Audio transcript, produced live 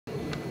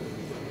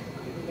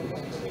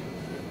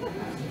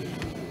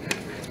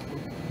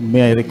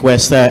May I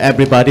request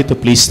everybody to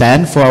please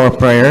stand for our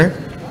prayer.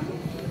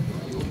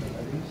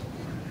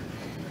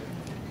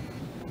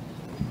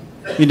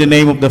 In the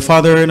name of the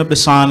Father, and of the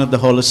Son, and of the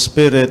Holy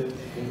Spirit.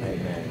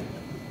 Amen.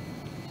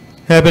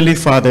 Heavenly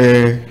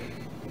Father,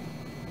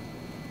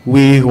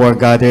 we who are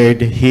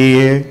gathered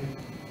here,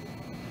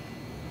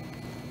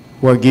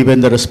 who are given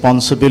the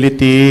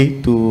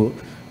responsibility to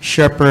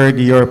shepherd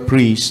your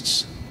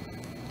priests,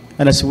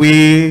 and as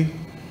we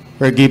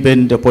are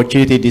given the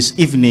opportunity this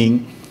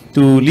evening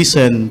to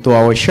listen to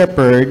our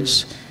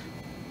shepherds,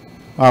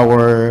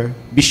 our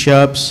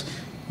bishops,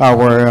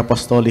 our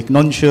apostolic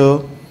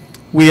nuncio,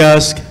 we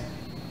ask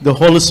the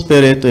Holy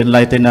Spirit to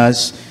enlighten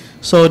us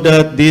so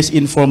that this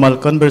informal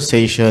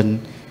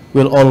conversation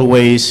will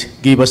always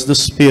give us the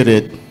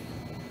spirit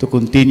to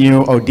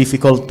continue our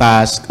difficult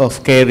task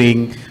of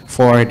caring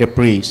for the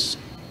priests.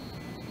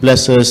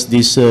 Bless us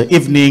this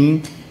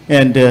evening,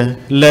 and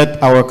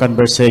let our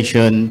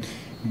conversation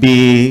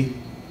be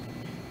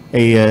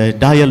a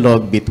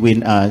dialogue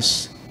between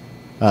us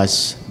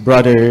as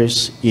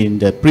brothers in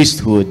the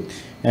priesthood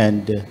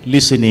and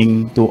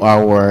listening to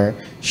our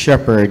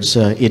shepherds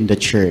in the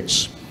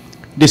church.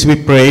 This we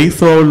pray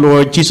through our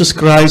Lord Jesus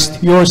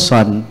Christ, your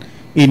Son,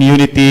 in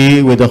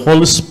unity with the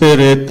Holy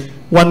Spirit,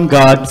 one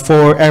God,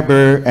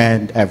 forever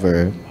and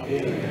ever.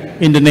 Amen.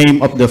 In the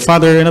name of the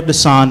Father, and of the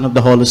Son, and of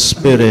the Holy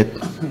Spirit.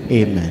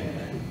 Amen.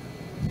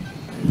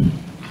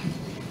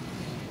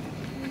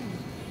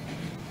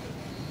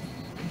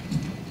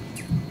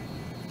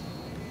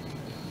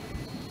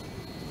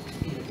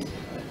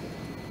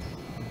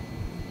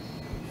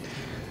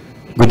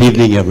 Good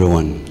evening,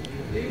 everyone.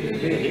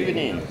 Good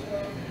evening.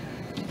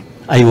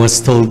 I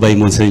was told by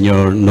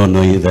Monsignor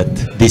Nonoy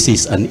that this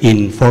is an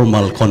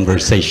informal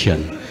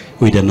conversation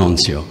with the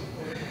Nuncio.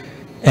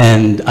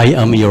 And I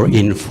am your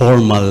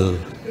informal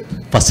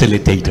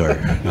facilitator.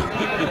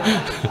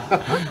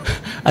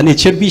 And it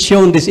should be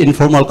shown, this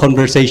informal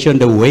conversation,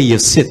 the way you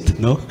sit,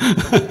 no?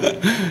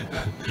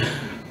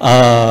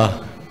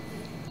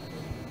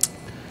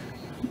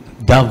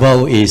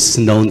 Davao is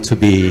known to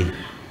be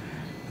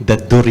the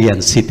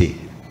durian city,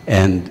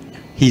 and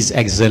His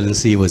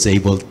Excellency was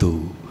able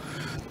to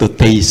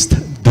taste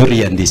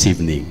durian this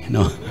evening.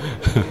 No?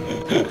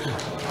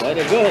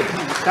 Very good.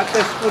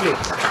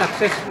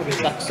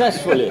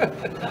 Successfully.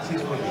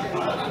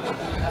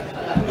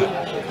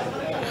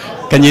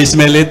 Can you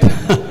smell it?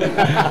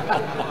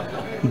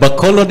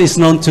 Bacolod is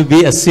known to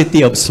be a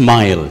city of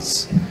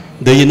smiles.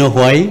 Do you know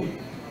why?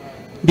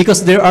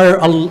 Because there are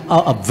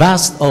a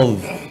vast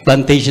of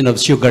plantation of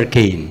sugar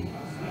cane.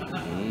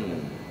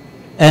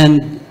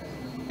 And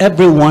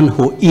everyone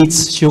who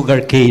eats sugar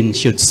cane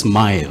should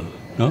smile.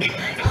 No?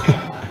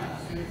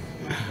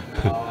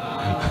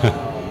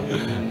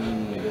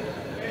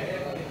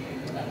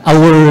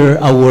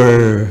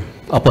 Our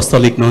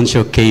apostolic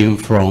nuncio came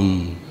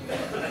from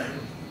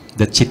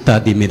the Città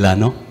di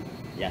Milano.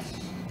 Yes.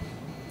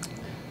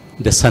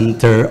 The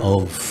center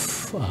of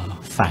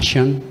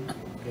fashion.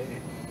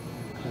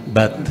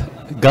 But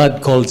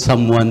God called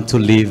someone to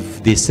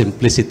live the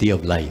simplicity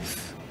of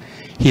life.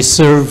 He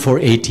served for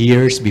 8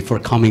 years before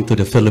coming to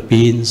the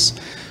Philippines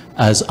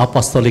as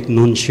apostolic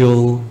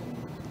nuncio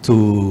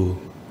to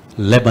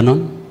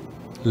Lebanon.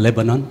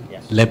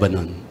 Yes.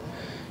 Lebanon.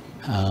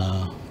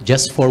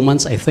 Just 4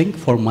 months, I think.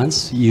 4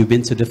 months. You've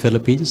been to the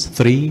Philippines?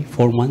 3,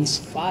 4 months?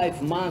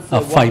 5 months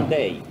and 1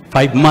 day.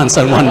 5 months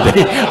and 1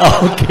 day.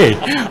 Okay.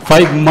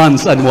 5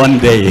 months and 1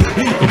 day.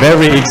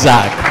 Very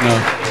exact. No?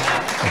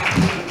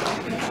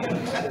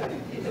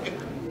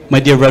 My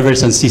dear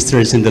brothers and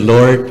sisters in the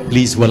Lord,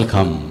 please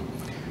welcome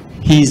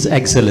His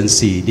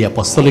Excellency, the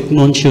Apostolic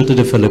Nuncio to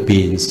the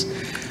Philippines,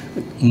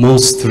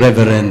 Most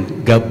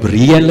Reverend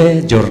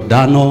Gabriele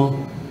Giordano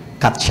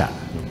Katcha.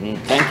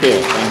 Thank you.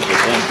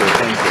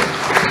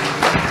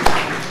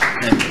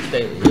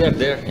 Stay here,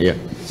 there. Here.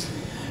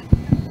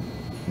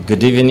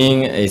 Good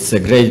evening. It's a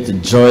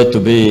great joy to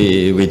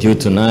be with you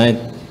tonight,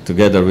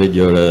 together with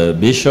your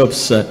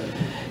bishops,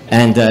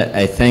 and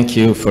I thank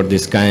you for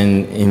this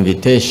kind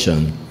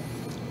invitation.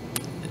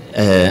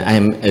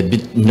 I'm a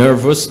bit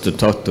nervous to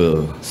talk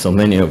to so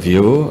many of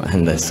you,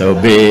 and so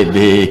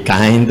be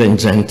kind and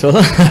gentle.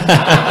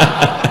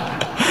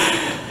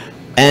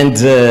 And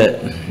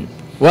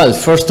well,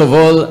 first of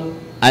all,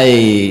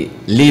 I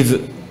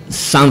leave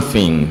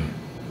something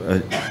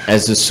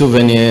as a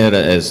souvenir,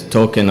 as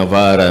token of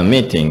our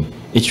meeting.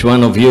 Each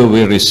one of you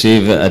will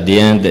receive at the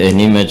end an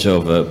image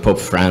of Pope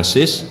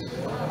Francis.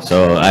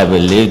 So I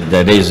believe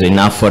there is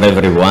enough for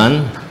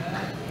everyone.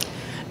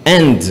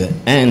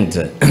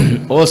 And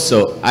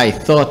also I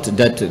thought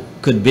that it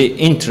could be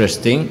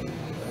interesting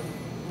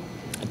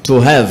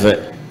to have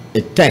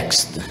a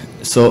text.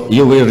 So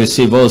you will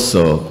receive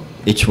also,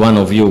 each one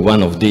of you,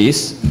 one of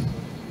these.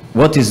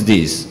 What is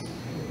this?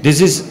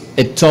 This is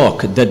a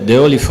talk that the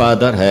Holy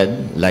Father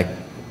had, like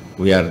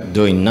we are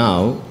doing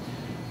now,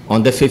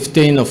 on the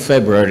 15th of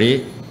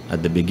February,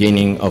 at the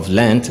beginning of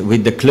Lent,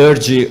 with the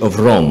clergy of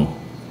Rome.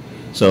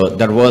 So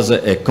there was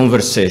a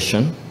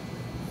conversation.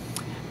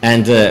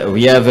 And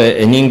we have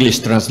an English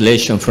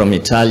translation from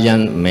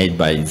Italian made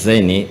by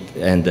Zeni,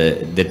 and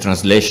the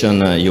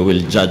translation you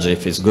will judge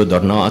if it's good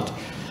or not.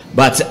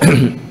 But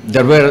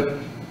there were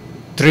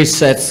 3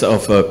 sets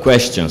of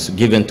questions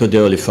given to the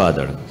Holy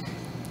Father.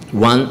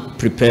 One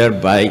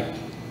prepared by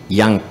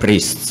young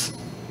priests.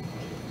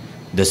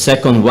 The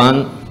second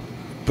one,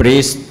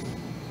 priests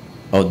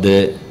of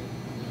the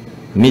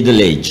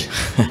middle age,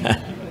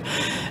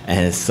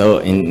 and so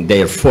in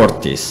their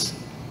 40s.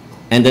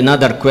 And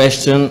another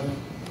question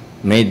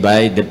made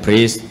by the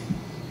priest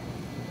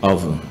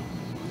of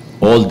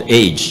old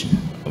age,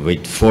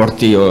 with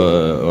 40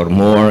 or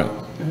more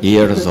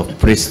years of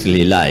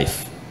priestly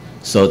life.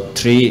 So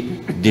 3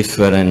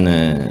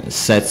 different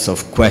sets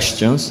of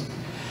questions,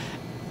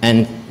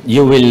 and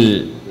you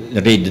will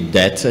read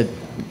that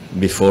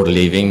before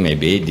leaving,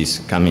 maybe these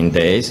coming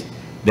days.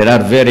 There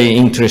are very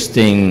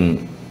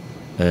interesting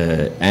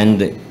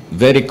and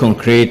very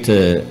concrete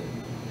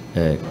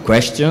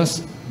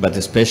questions, but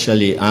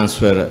especially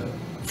answer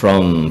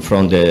from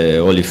the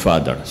Holy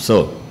Father.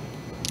 So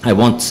I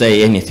won't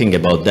say anything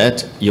about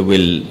that. You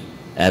will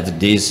have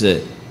this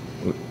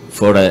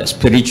for a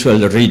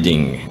spiritual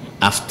reading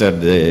after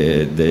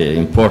the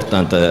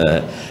important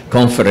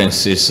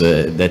conferences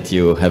that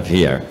you have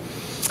here.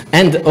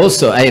 And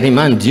also I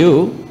remind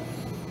you,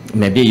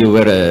 maybe you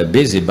were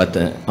busy, but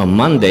on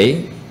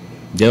Monday,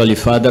 the Holy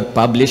Father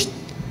published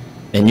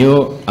a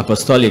new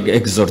apostolic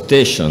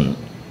exhortation,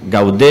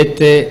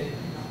 Gaudete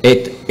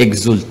et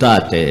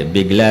exultate,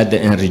 be glad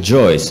and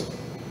rejoice,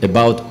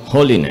 about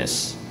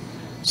holiness.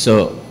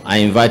 So I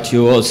invite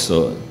you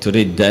also to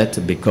read that,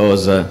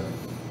 because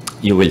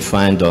you will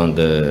find on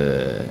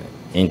the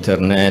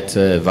internet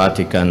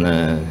Vatican,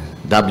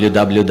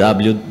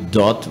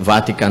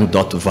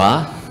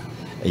 www.vatican.va.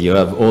 You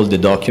have all the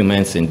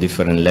documents in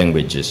different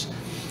languages.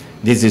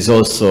 This is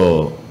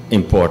also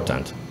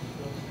important.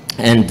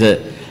 And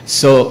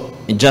so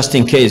just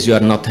in case you are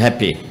not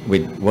happy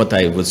with what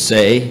I would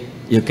say,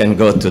 you can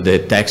go to the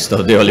text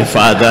of the Holy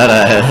Father.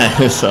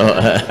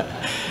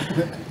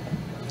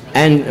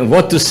 And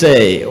what to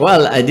say?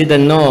 Well, I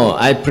didn't know.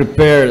 I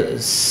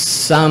prepared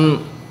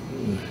some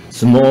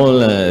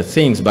small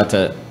things, but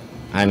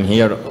I'm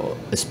here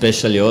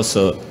especially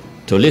also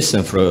to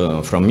listen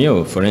from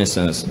you. For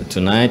instance,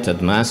 tonight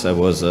at Mass, I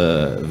was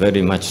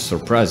very much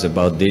surprised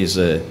about these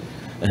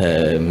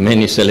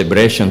many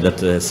celebrations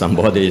that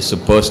somebody is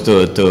supposed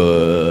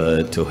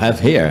to have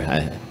here.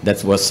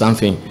 That was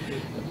something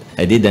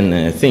I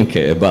didn't think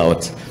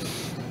about.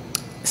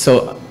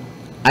 So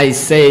I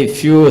say a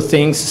few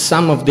things.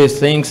 Some of these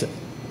things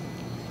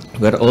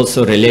were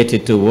also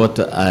related to what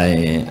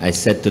I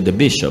said to the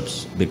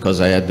bishops,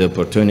 because I had the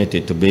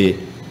opportunity to be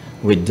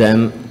with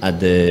them at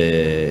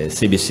the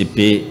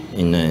CBCP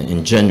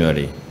in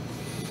January.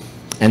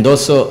 And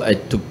also I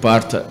took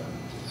part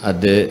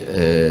at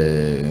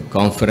the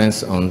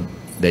conference on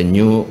the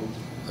new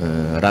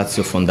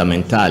Ratio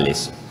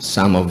Fundamentalis.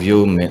 Some of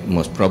you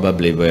most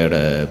probably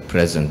were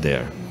present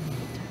there.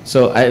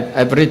 So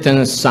I've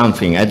written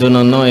something. I do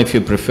not know if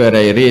you prefer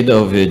I read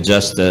or if you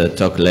just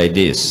talk like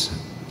this.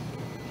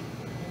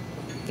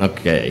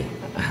 Okay.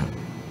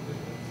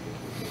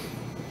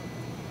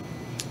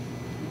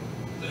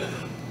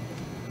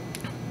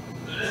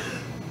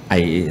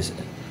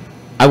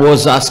 I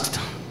was asked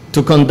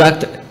to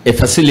conduct a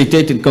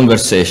facilitated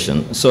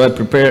conversation, so I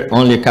prepared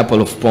only a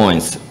couple of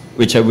points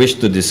which I wish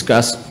to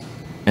discuss,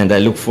 and I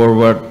look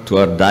forward to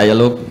our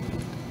dialogue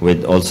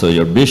with also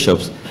your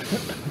bishops,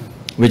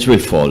 which will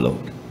follow.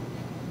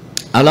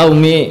 Allow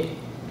me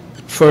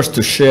first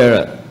to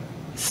share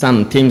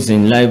some themes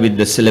in line with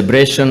the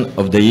celebration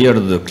of the Year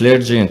of the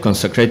Clergy and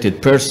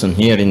Consecrated Person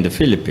here in the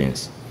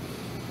Philippines.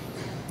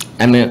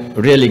 I'm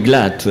really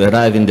glad to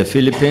arrive in the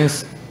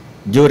Philippines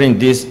during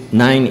this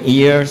 9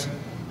 years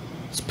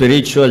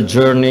spiritual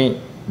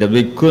journey that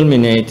will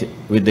culminate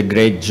with the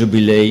great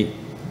jubilee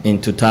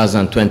in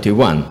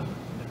 2021.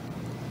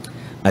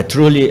 I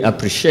truly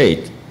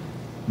appreciate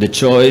the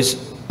choice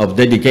of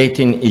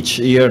dedicating each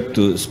year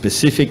to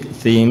specific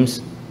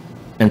themes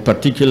and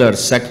particular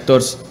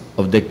sectors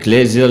of the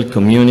ecclesial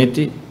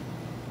community,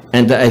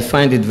 and I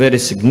find it very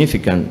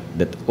significant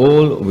that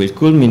all will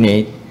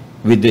culminate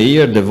with the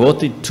year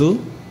devoted to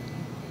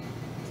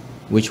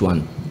which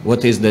one?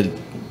 What is the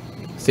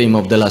theme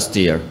of the last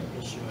year?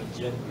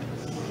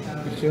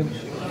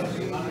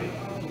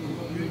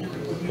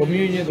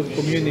 Communion of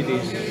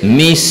communities.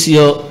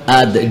 Missio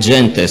ad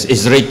gentes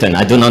is written.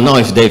 I do not know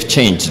if they've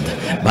changed,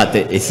 but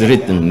it's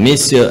written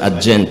Missio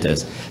ad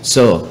gentes.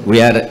 So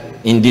we are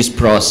in this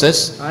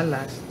process.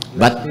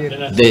 But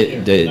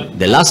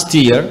the last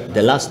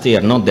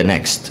year, not the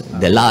next,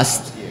 the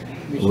last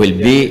will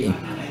be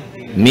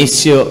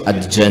Missio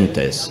ad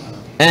gentes.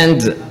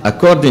 And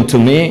according to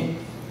me,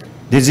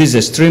 this is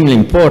extremely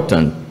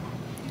important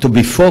to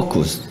be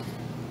focused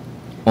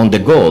on the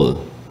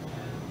goal,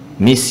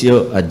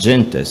 Missio ad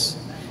gentes,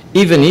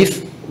 even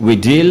if we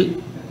deal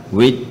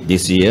with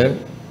this year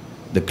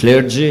the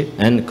clergy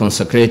and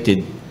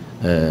consecrated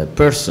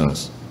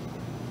persons.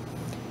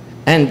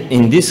 And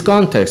in this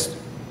context,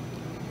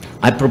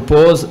 I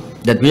propose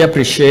that we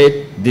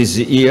appreciate this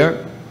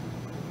year,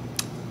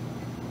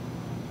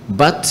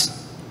 but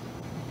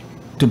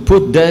to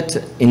put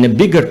that in a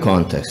bigger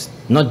context,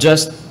 not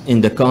just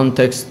in the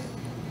context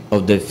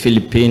of the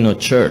Filipino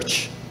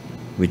church,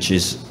 which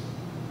is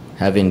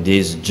having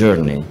this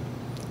journey,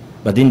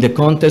 but in the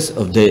context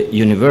of the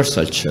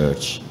universal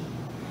church.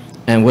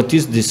 And what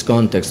is this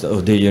context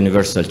of the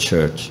universal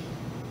church?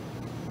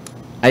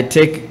 I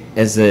take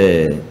as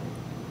a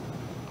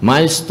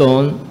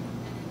milestone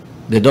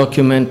the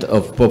document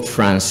of Pope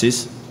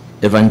Francis,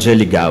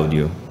 Evangelii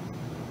Gaudium,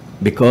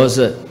 because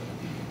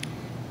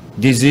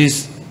this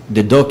is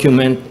the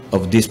document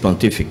of this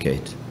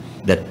pontificate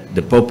that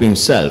the Pope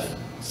himself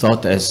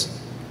thought as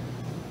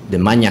the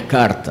Magna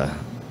Carta,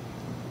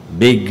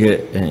 big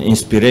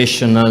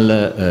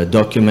inspirational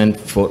document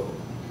for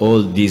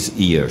all these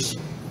years.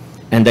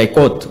 And I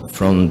quote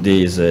from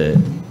this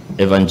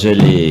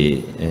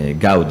Evangelii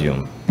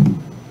Gaudium.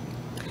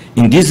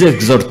 In this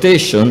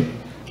exhortation,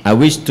 I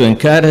wish to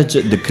encourage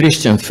the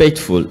Christian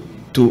faithful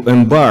to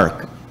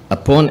embark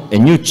upon a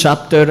new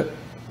chapter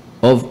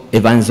of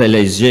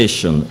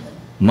evangelization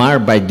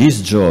marked by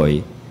this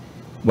joy,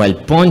 while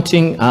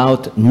pointing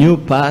out new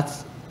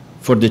paths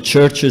for the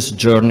Church's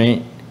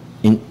journey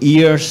in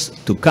years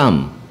to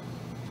come.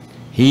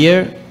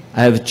 Here,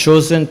 I have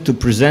chosen to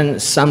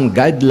present some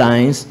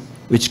guidelines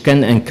which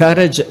can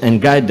encourage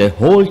and guide the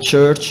whole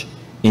Church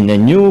in a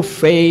new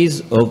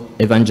phase of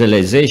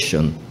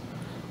evangelization,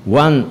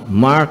 one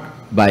marked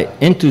by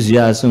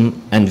enthusiasm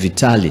and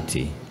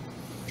vitality.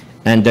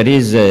 And there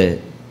is a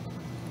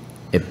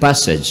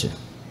passage.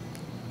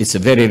 It's a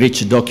very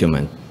rich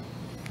document,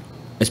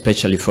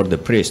 especially for the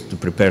priest to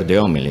prepare the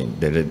homily.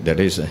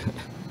 There is a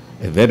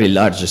very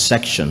large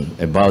section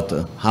about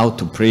how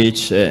to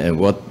preach and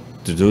what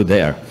to do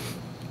there.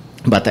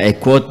 But I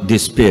quote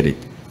this spirit.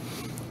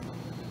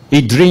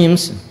 He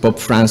dreams, Pope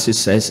Francis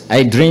says,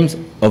 I dreamed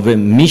of a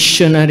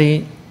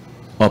missionary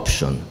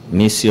option,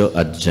 missio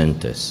ad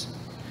gentes.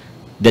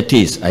 That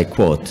is, I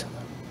quote,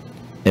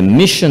 a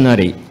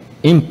missionary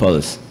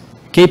impulse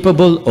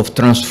capable of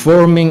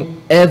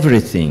transforming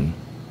everything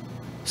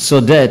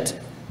so that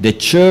the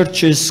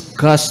Church's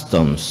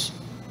customs,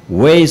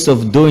 ways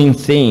of doing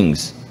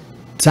things,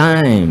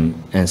 time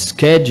and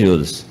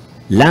schedules,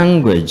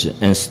 language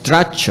and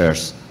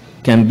structures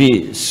can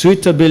be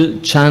suitable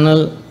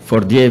channel for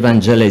the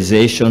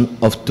evangelization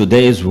of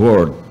today's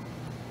world,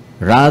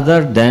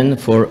 rather than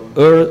for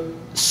her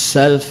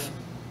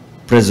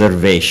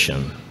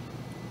self-preservation.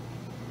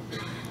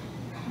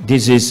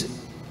 This is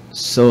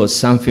so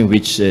something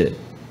which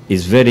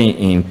is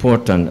very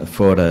important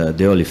for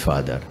the Holy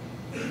Father.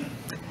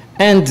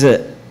 And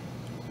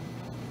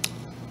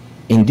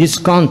in this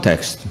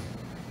context,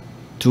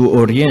 to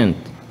orient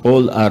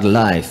all our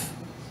life,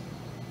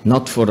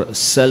 not for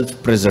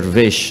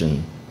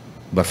self-preservation,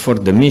 but for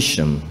the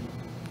mission,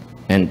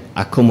 and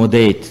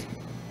accommodate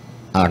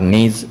our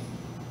needs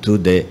to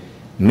the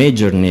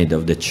major need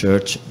of the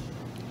Church.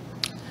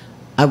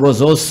 I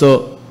was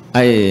also,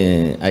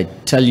 I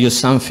tell you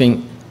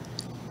something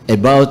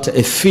about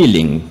a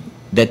feeling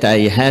that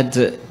I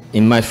had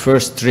in my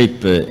first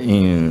trip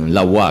in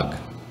La Hague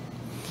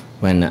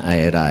when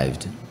I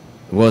arrived.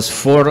 It was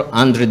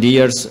 400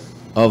 years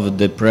of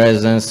the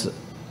presence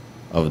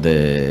of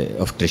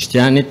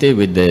Christianity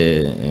with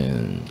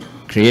the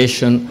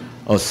creation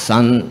of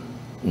San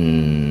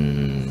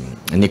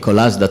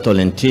Nicolas da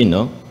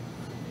Tolentino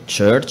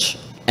church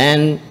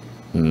and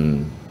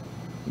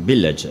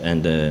village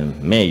and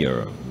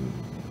mayor,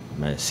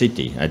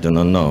 city, I do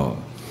not know.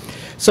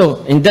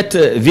 So in that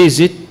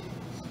visit,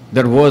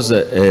 there was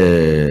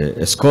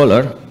a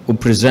scholar who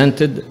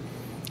presented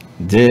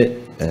the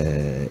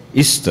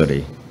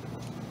history,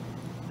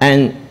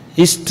 and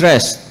he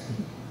stressed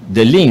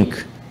the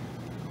link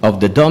of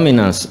the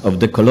dominance of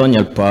the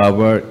colonial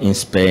power in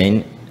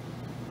Spain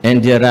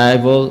and the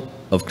arrival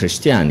of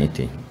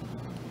Christianity.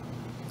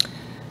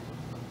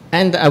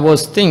 And I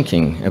was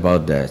thinking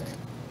about that.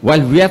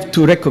 While we have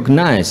to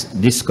recognize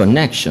this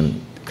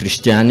connection,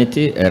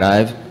 Christianity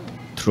arrived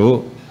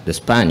through the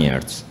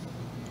Spaniards.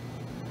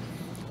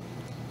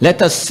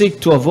 Let us seek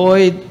to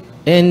avoid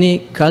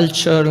any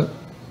cultural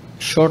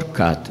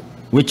shortcut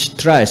which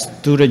tries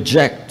to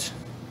reject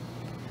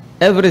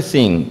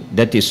everything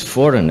that is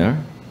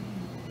foreigner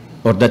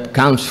or that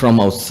comes from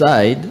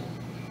outside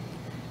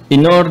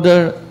in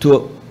order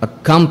to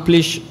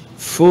accomplish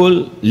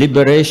full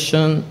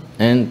liberation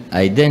and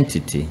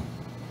identity,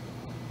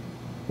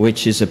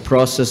 which is a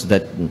process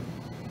that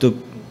took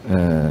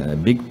a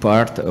big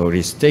part, or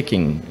is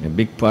taking a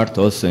big part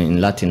also in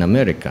Latin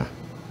America,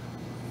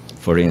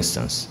 for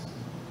instance.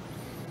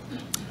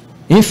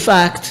 In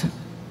fact,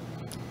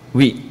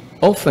 we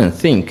often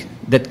think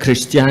that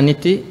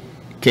Christianity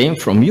came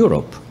from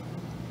Europe,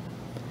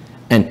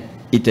 and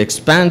it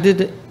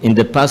expanded in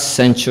the past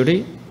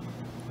century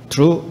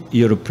through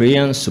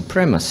European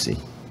supremacy.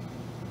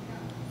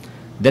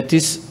 That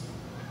is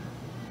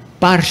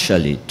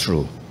partially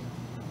true,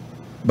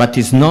 but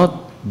is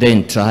not the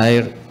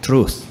entire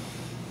truth.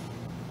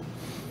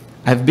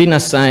 I've been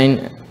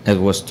assigned as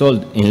was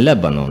told, in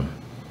Lebanon,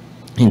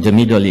 in the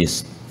Middle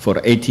East, for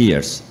 8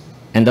 years.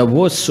 And I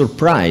was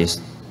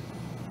surprised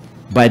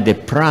by the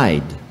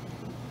pride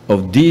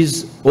of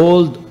these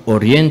old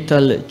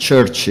Oriental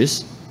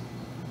churches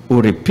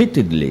who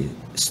repeatedly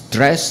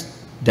stressed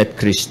that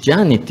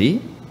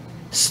Christianity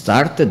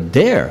started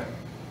there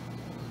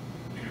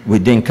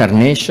with the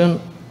incarnation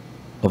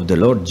of the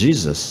Lord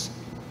Jesus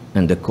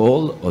and the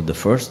call of the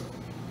first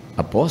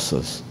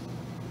apostles.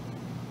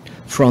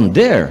 From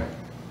there,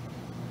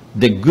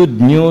 the good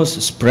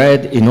news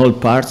spread in all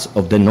parts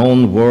of the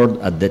known world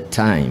at that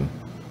time.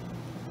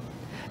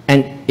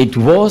 And it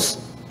was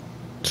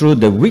through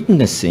the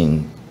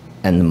witnessing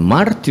and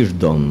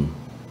martyrdom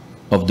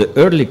of the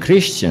early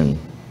Christian,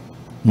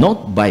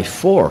 not by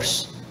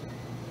force,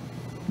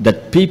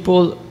 that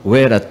people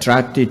were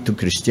attracted to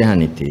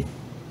Christianity,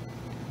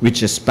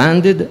 which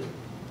expanded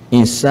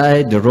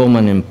inside the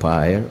Roman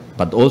Empire,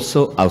 but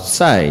also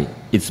outside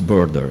its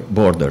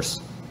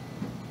borders.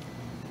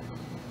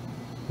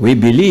 We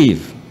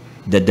believe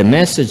that the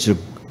message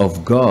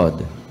of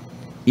God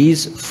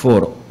is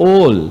for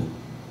all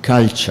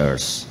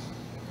cultures,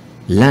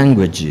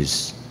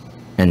 languages,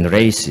 and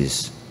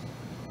races.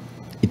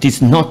 It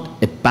is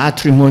not a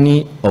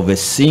patrimony of a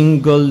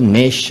single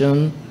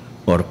nation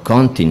or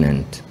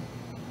continent.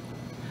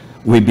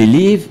 We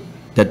believe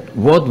that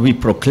what we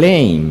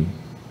proclaim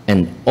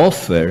and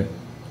offer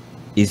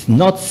is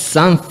not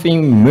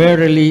something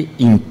merely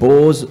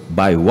imposed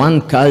by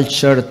one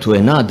culture to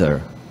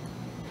another,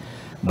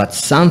 but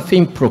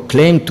something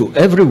proclaimed to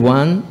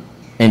everyone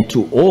and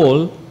to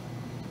all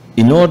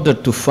in order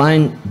to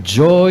find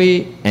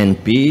joy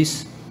and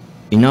peace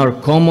in our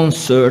common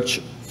search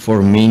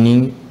for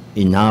meaning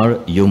in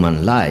our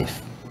human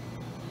life.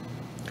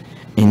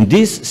 In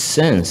this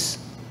sense,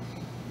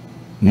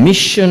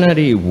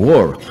 missionary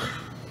work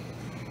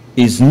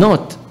is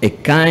not a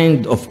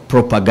kind of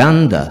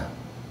propaganda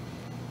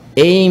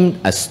aimed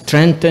at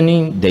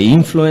strengthening the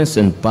influence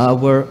and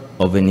power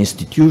of an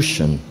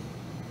institution.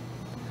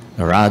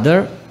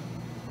 Rather,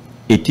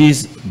 it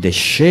is the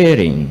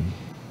sharing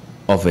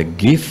of a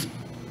gift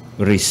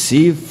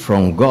received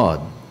from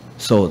God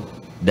so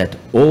that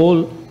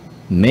all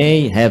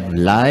may have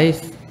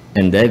life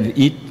and have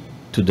it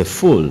to the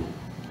full.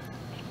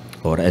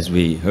 Or as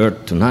we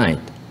heard tonight,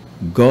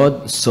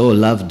 God so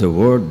loved the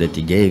world that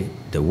he gave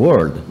the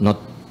world, not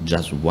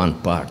just one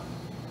part,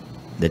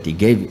 that he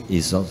gave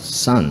his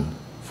Son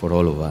for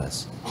all of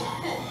us.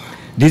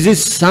 This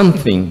is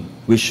something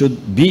we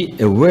should be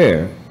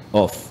aware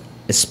of,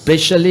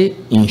 especially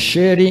in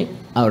sharing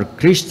our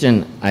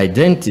Christian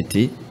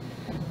identity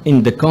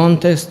in the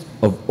context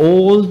of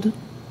old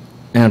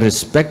and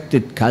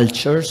respected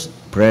cultures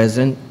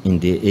present in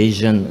the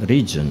Asian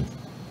region.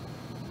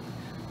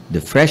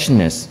 The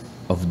freshness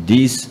of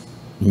this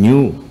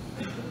new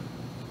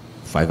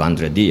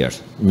 500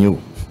 years, new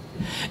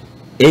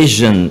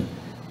Asian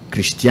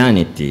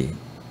Christianity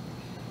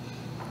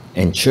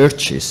and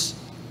churches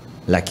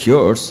like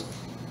yours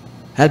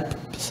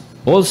helps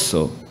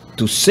also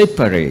to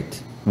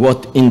separate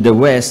what in the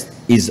West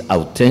is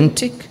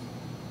authentic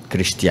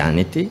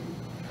Christianity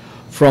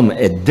from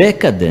a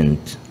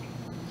decadent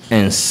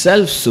and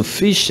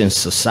self-sufficient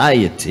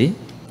society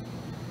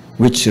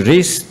which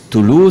risks to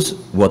lose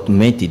what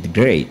made it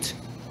great.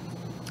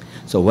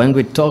 So when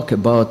we talk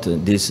about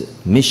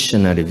this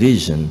missionary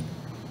vision,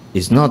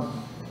 it's not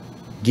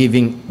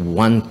giving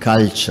one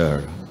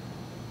culture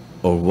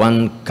or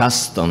one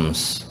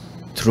customs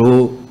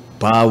through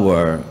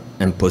power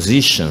and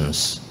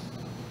positions,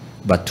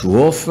 but to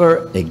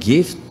offer a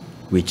gift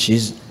which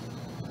is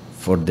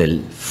for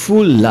the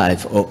full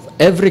life of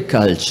every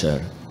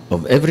culture,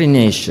 of every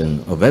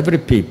nation, of every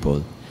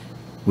people,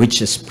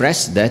 which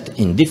express that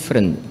in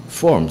different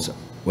forms.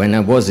 When I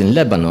was in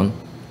Lebanon,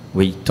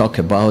 we talk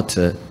about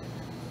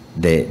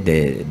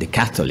the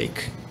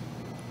Catholic.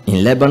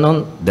 In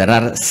Lebanon, there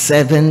are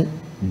 7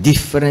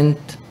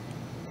 different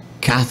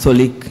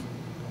Catholic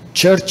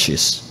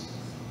churches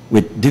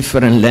with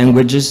different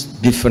languages,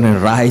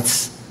 different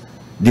rites,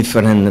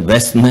 different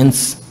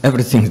vestments,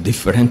 everything is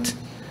different.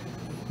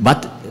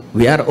 But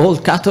we are all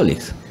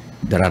Catholics.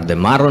 There are the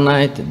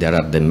Maronite, there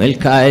are the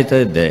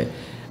Melkite, the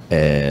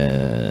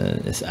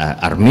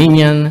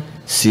Armenian,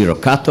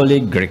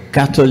 Syro-Catholic, Greek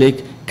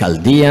Catholic,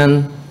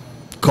 Chaldean,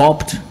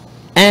 Copt,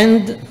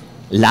 and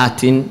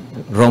Latin,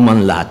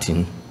 Roman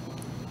Latin.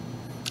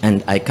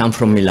 And I come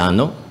from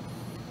Milano,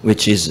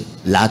 which is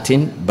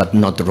Latin, but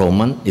not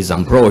Roman, is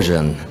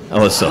Ambrosian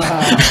also.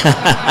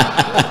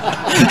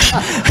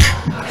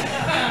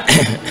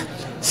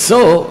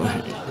 So,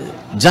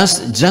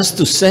 just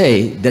to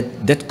say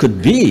that that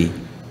could be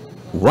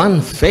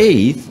one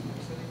faith,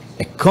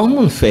 a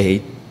common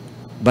faith,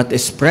 but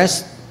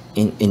expressed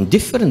in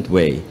different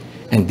way.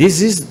 And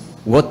this is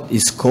what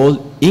is called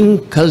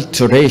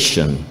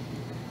inculturation.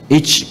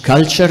 Each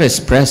culture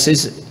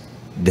expresses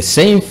the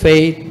same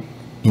faith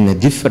in a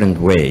different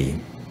way.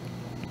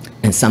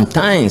 And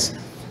sometimes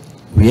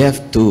we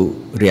have to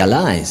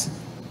realize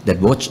that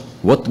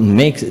what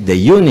makes the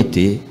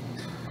unity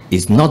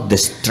is not the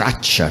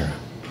structure,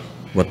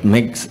 What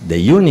makes the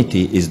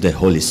unity is the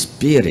Holy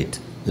Spirit,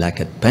 like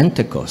at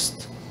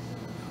Pentecost.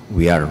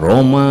 We are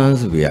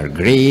Romans, we are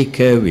Greek,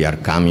 we are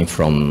coming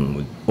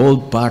from all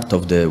parts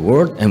of the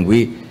world, and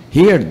we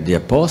hear the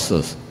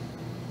apostles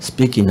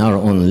speak in our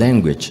own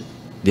language.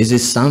 This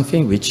is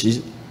something which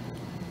is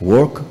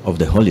work of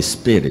the Holy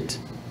Spirit.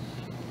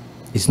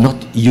 It's not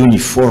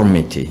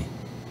uniformity,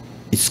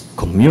 it's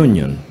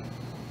communion.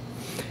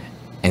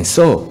 And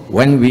so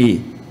when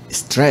we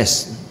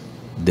stress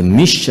the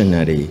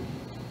missionary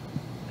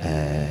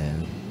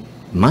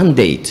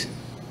mandate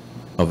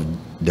of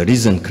the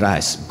risen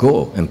Christ,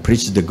 go and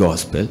preach the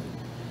gospel,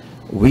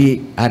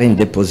 we are in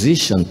the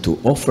position to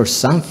offer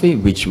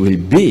something which will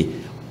be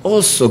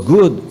also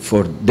good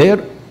for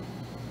their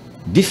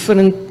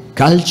different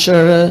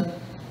culture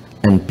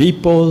and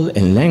people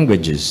and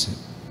languages,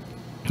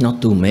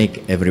 not to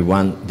make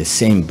everyone the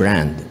same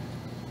brand.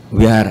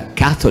 We are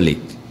Catholic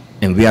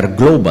and we are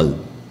global,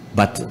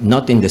 but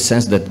not in the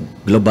sense that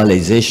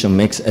globalization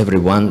makes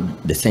everyone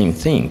the same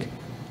thing.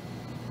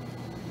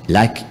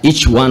 Like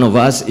each one of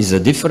us is a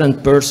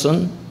different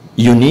person,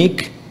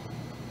 unique,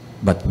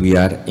 but we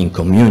are in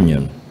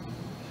communion.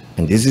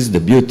 And this is the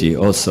beauty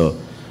also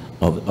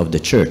of the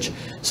church.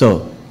 So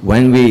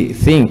when we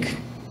think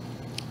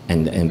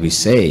and we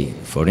say,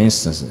 for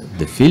instance,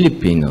 the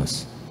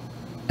Filipinos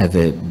have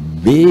a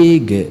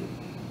big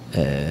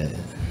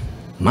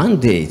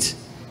mandate,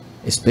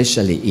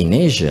 especially in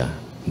Asia,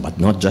 but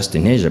not just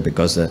in Asia,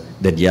 because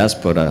the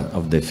diaspora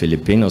of the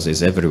Filipinos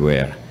is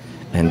everywhere.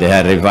 And they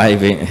are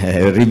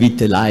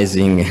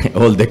revitalizing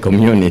all the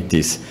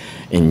communities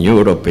in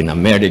Europe, in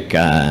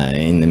America,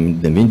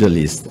 in the Middle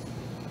East.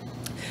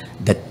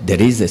 That there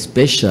is a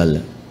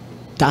special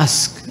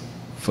task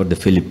for the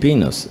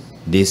Filipinos,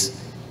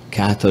 this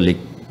Catholic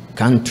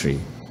country,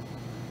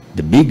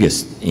 the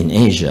biggest in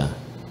Asia,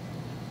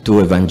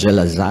 to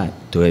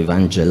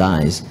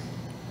evangelize.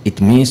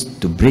 It means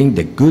to bring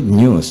the good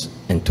news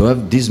and to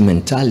have this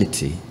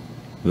mentality.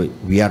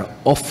 We are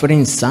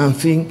offering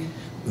something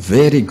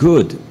very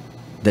good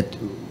that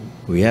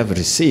we have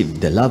received,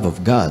 the love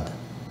of God,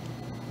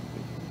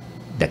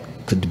 that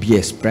could be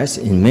expressed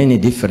in many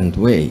different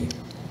ways.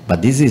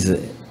 But this is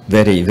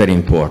very, very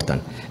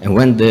important. And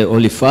when the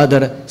Holy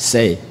Father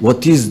say,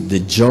 what is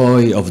the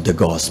joy of the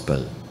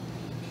gospel?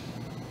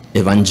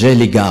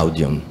 Evangelii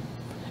Gaudium.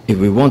 If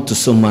we want to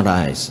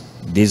summarize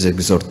this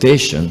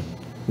exhortation,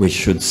 we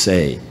should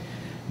say,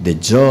 the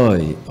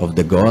joy of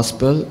the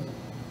gospel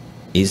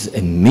is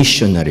a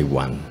missionary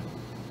one,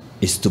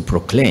 is to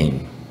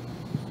proclaim.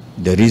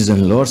 The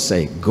risen Lord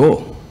say,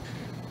 go,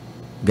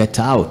 get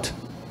out,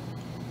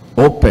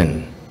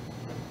 open.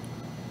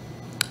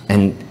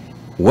 And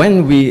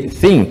when we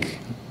think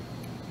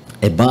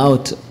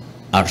about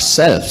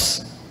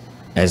ourselves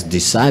as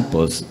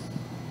disciples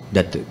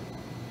that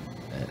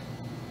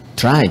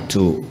try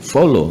to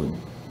follow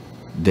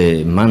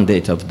the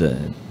mandate of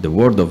the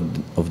word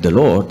of the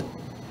Lord,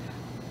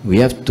 we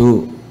have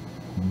to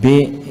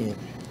be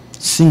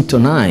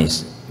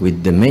synchronized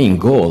with the main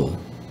goal.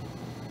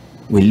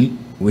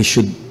 We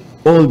should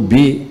all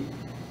be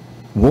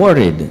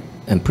worried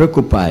and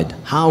preoccupied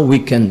how we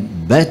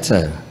can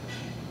better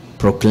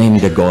proclaim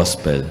the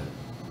gospel,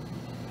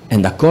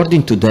 and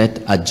according to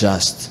that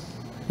adjust.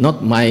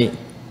 Not my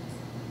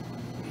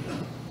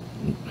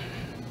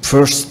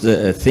first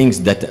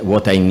things that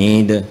what I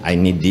need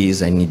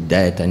this, I need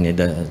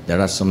that,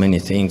 there are so many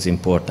things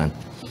important,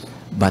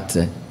 but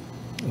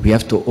we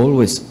have to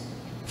always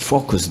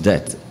focus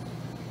that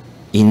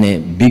in a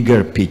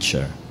bigger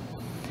picture.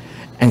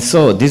 And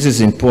so this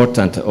is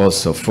important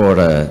also for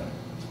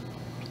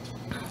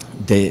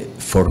the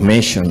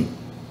formation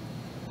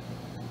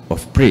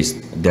of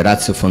priests. The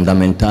Ratio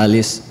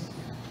Fundamentalis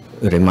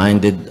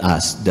reminded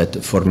us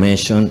that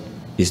formation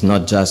is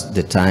not just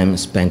the time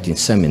spent in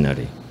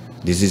seminary.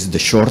 This is the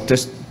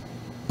shortest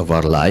of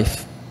our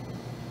life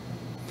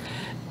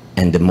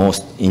and the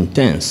most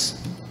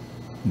intense.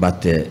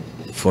 But the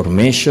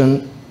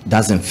formation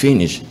doesn't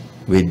finish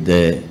with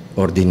the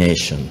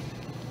ordination.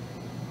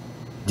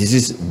 This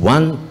is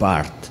one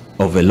part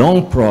of a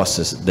long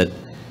process that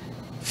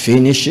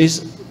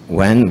finishes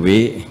when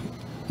we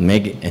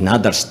make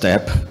another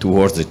step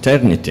towards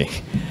eternity.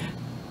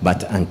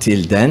 But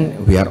until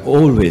then, we are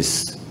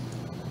always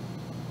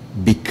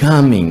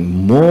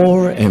becoming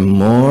more and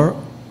more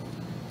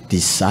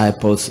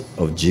disciples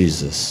of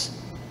Jesus.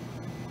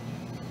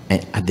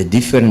 And at the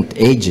different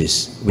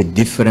ages, with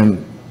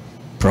different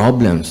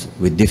problems,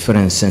 with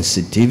different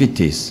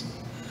sensitivities,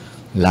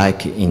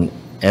 like in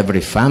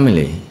every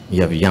family,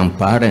 you have young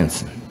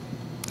parents,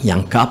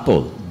 young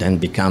couple, then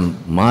become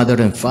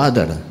mother and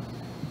father,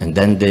 and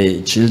then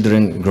the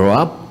children grow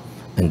up,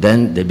 and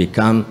then they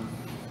become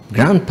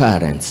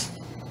grandparents.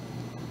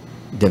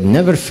 They've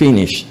never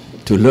finished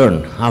to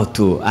learn how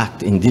to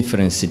act in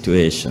different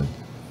situations.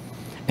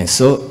 And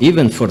so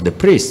even for the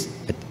priest,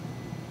 at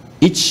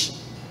each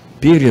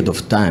period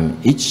of time,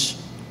 each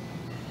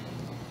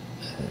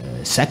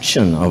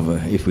section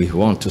of, if we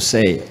want to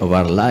say, of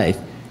our life,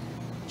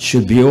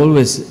 should be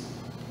always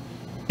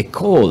a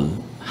call.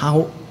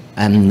 How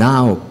I'm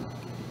now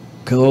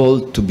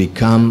called to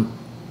become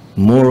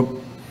more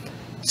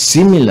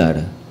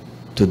similar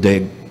to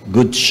the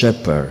Good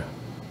Shepherd.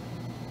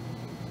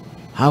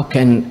 How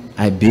can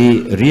I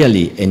be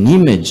really an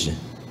image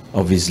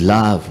of his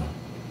love,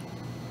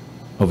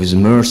 of his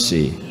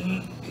mercy?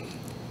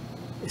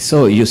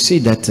 So you see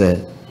that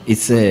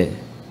it's a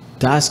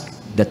task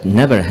that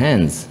never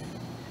ends,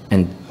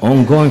 and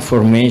ongoing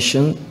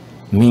formation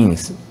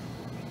means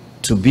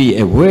to be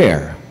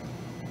aware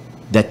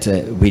that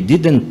we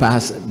didn't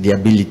pass the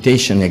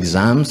habilitation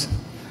exams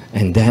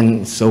and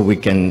then so we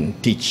can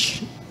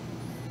teach.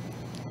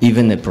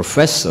 Even a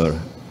professor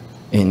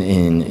in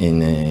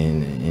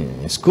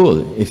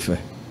school, if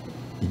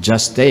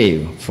just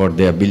stay for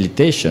the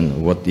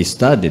habilitation, what he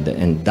studied,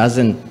 and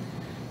doesn't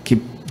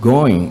keep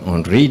going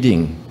on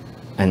reading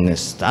and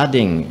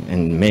studying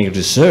and make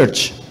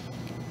research,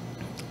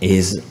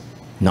 is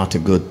not a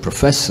good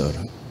professor,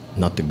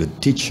 not a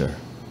good teacher.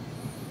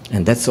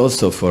 And that's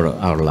also for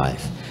our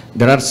life.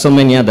 There are so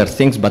many other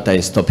things, but I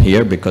stop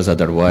here because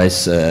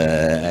otherwise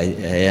I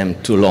am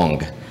too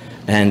long.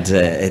 And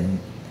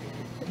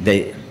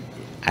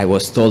I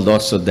was told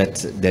also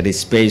that there is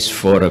space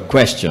for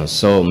questions,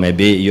 so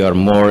maybe you are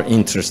more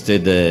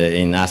interested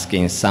in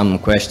asking some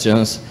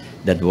questions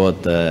than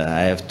what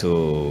I have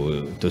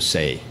to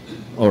say.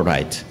 All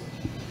right.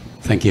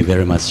 Thank you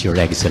very much, Your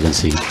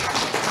Excellency.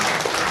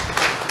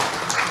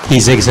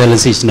 His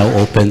Excellency is now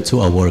open to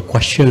our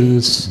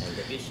questions. And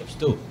the bishops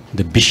too.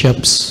 The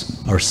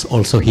bishops are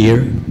also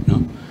here.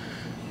 No?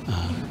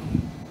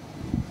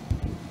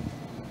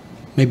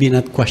 Maybe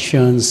not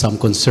questions, some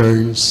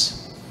concerns.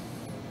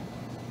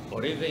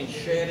 Or even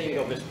sharing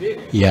of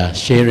experience. Yeah,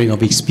 sharing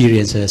of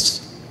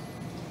experiences.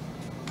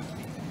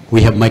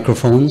 We have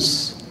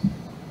microphones.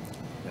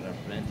 There are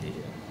plenty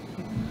here.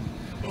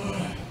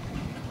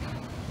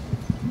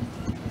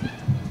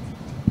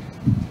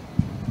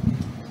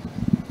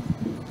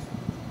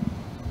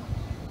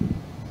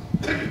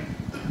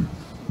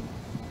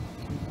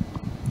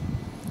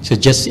 So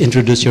just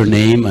introduce your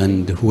name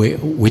and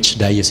which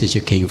diocese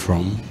you came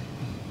from.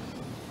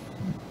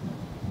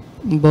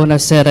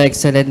 Buonasera,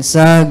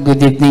 Excellenza.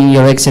 Good evening,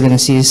 Your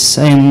Excellencies.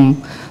 I'm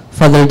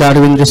Father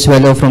Darwin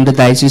Risuelo from the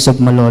Diocese of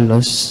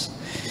Malolos.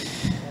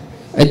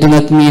 I do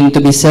not mean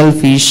to be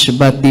selfish,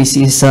 but this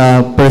is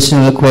a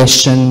personal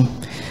question.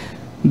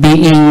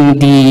 Being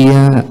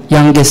the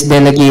youngest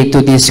delegate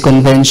to this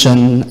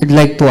convention, I'd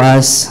like to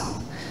ask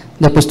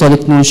the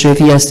Apostolic Nuncio if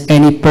he has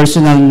any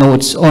personal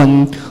notes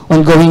on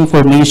ongoing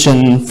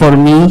formation for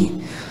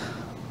me,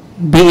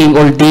 being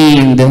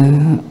ordained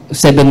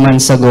 7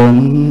 months ago.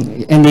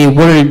 Any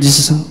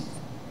words?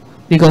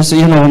 Because,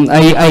 you know,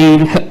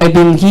 I've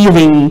been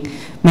hearing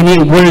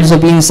many words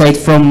of insight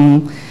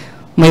from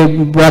my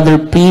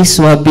brother priests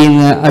who have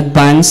been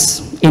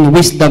advanced in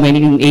wisdom and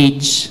in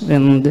age.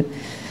 And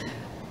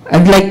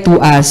I'd like to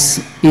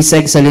ask His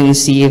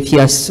Excellency if he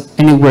has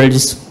any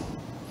words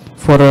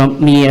for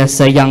me as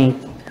a young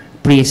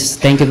priest.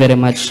 Thank you very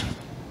much.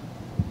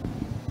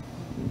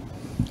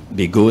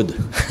 Be good.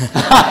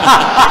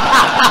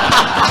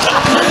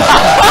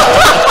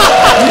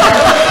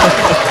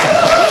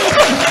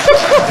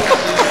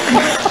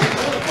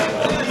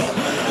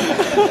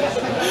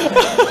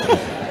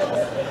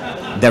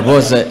 There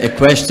was a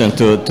question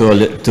to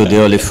the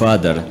Holy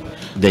Father.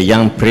 The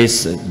young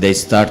priests, they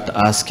start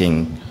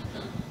asking,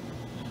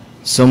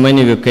 so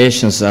many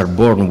vocations are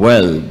born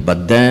well,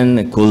 but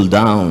then cool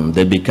down,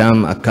 they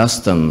become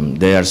accustomed,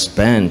 they are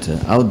spent.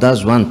 How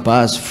does one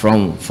pass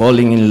from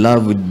falling in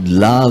love with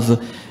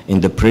love in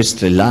the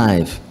priestly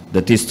life?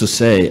 That is to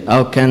say,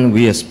 how can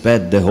we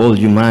expect the whole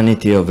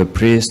humanity of a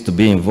priest to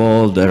be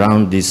involved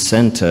around this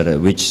center,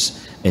 which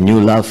is a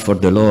new love for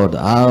the Lord?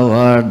 How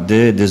are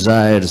the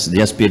desires,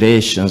 the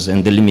aspirations,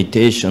 and the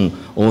limitation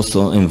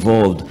also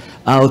involved?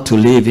 How to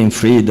live in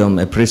freedom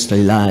a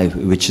priestly life,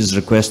 which is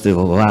requested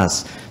of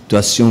us to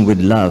assume with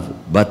love,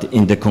 but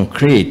in the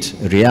concrete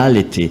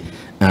reality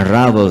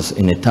unravels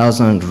in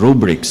 1,000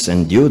 rubrics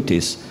and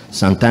duties.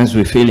 Sometimes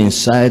we feel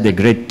inside a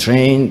great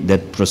train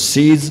that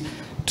proceeds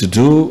to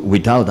do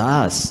without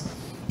us.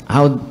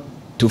 How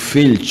to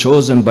feel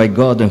chosen by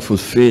God and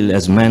fulfill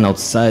as men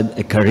outside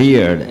a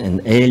career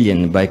and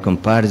alien by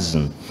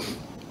comparison.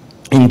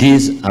 In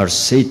this, our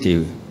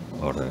city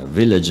or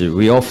village,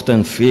 we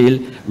often feel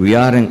we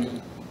aren't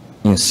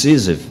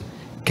incisive.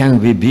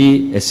 Can we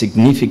be a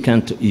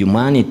significant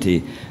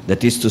humanity?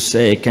 That is to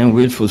say, can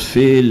we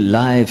fulfill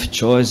life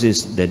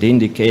choices that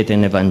indicate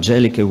an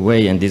evangelical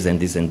way, and this and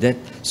this and that?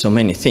 So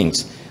many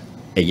things.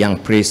 A young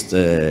priest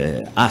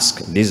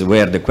asked, these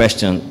were the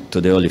question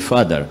to the Holy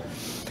Father.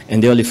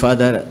 And the Holy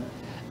Father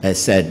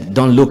said,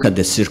 don't look at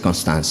the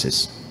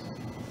circumstances.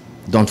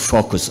 Don't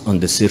focus on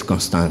the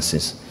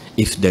circumstances.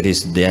 If there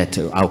is that,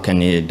 how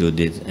can you do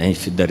this? And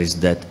if there is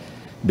that,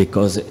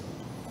 because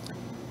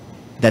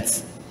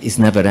that's it's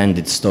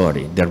never-ended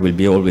story. There will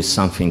be always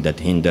something that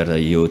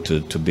hinders you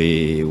to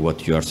be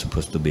what you are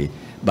supposed to be.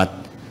 But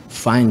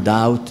find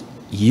out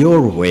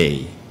your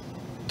way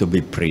to be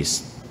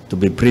priest. To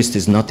be priest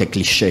is not a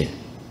cliche.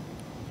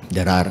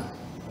 There are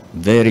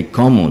very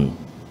common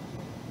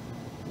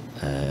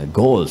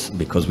goals,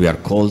 because we are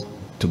called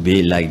to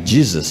be like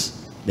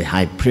Jesus, the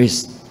high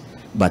priest.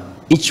 But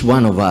each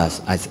one of us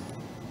has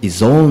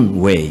his own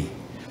way.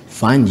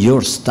 Find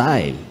your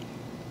style.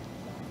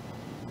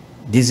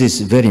 This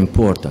is very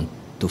important,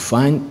 to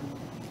find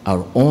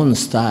our own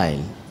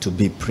style to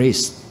be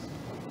priest,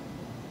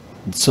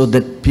 so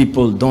that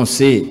people don't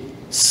see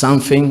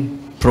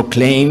something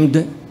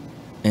proclaimed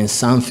and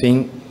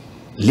something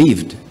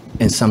lived.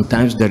 And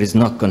sometimes there is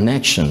no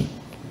connection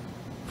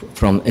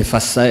from a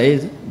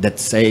facade that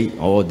say,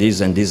 oh, this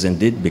and this and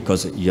this,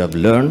 because you have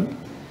learned,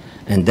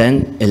 and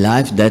then a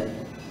life that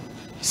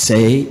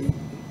say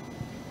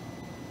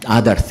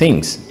other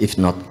things, if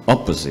not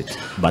opposite,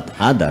 but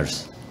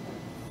others.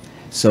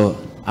 So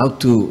how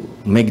to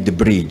make the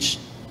bridge?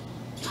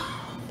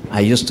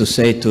 I used to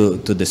say to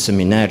the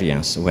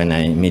seminarians when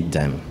I meet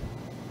them,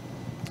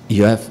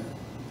 you have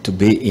to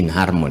be in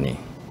harmony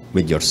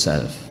with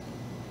yourself.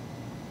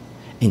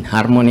 In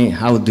harmony,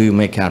 how do you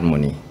make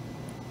harmony?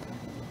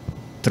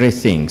 3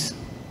 things.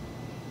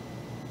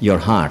 Your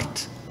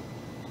heart,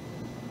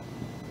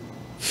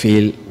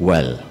 feel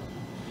well.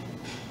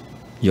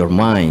 Your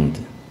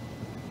mind,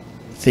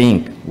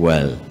 think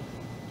well.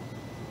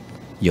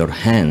 Your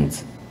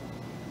hands,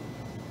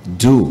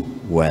 do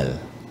well.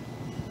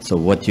 So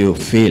what you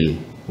feel,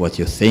 what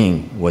you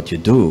think, what you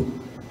do,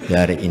 they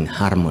are in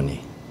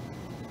harmony.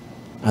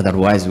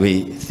 Otherwise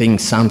we think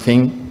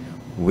something,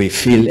 we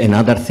feel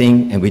another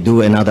thing, and we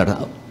do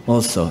another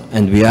also,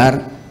 and we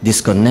are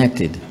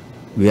disconnected.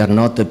 We are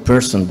not a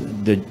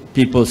person. The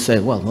people say,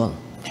 well,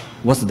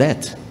 what's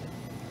that?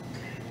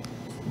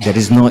 There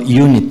is no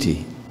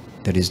unity.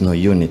 There is no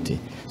unity.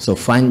 So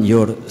find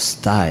your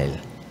style,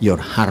 your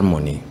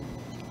harmony.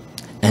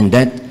 And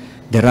that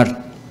there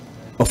are,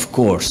 of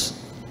course,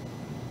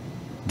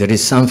 there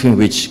is something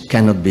which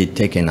cannot be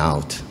taken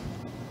out,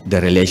 the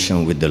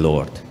relation with the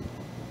Lord,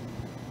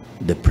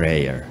 the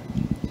prayer,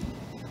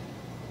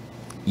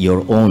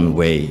 your own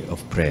way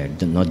of prayer,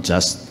 not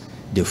just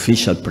the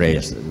official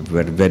prayers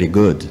were very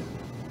good,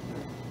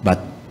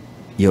 but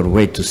your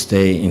way to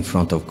stay in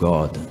front of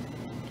God.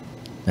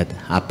 That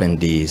happened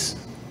this,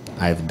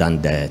 I've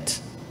done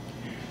that.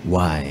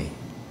 Why?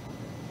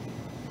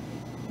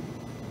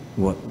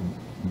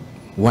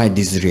 Why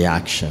this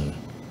reaction?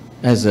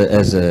 As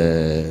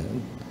a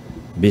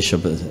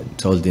bishop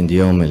told in the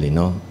homily,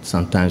 no?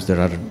 Sometimes there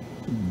are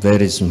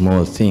very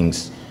small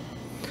things.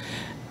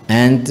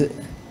 And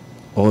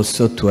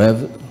also to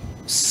have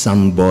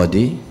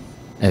somebody,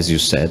 as you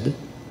said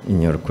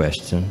in your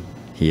question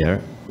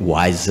here,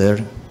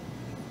 wiser,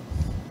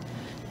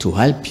 to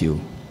help you.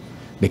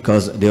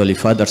 Because the Holy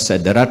Father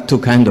said there are 2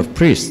 kinds of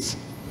priests.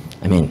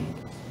 I mean,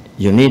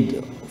 you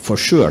need, for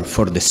sure,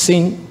 for the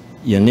sin,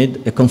 you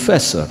need a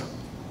confessor.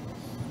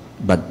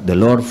 But the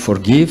Lord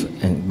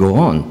forgive and go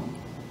on.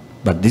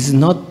 But this is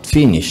not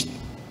finished.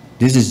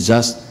 This is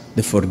just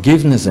the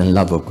forgiveness and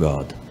love of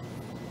God.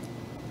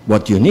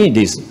 What you need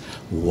is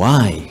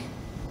why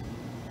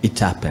it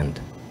happened,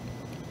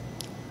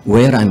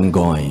 where I'm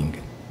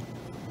going,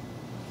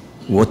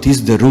 what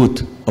is the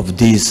root of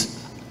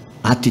this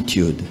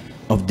attitude,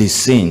 of this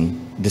sin.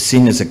 The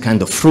sin is a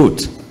kind of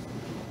fruit,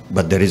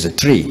 but there is a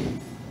tree.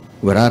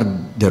 Where are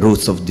the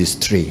roots of this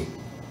tree?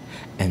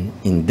 And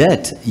in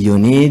that you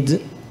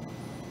need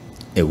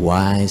a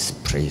wise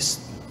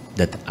priest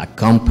that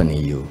accompany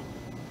you,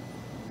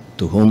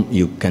 to whom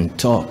you can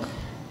talk.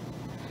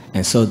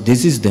 And so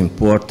this is the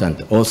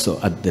important also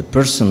at the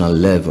personal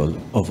level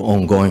of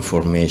ongoing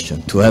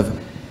formation, to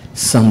have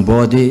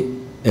somebody,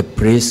 a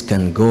priest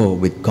can go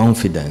with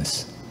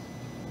confidence,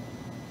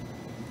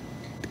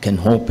 can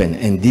open,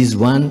 and this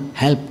one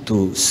help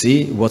to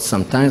see what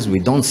sometimes we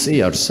don't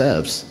see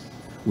ourselves.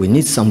 We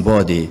need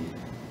somebody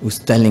who's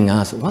telling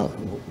us, well,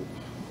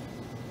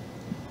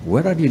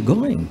 where are you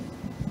going?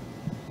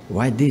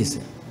 Why this?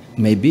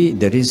 Maybe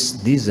there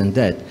is this and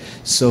that.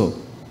 So,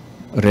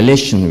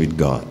 relation with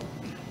God,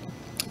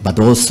 but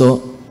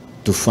also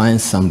to find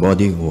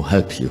somebody who will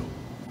help you.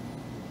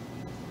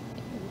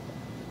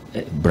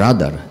 A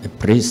brother, a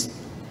priest,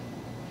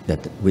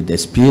 that with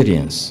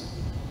experience.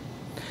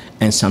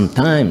 And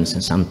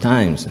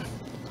sometimes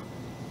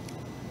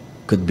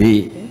could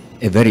be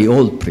a very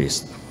old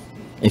priest,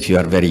 if you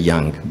are very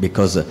young,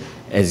 because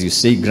as you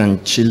see,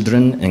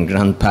 grandchildren and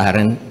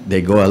grandparents,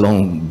 they go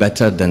along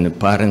better than the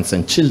parents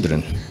and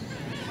children,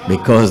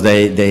 because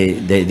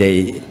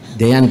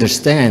they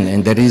understand,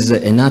 and there is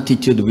an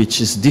attitude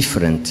which is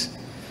different.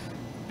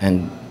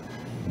 And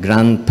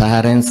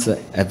grandparents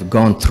have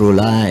gone through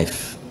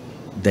life.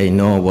 They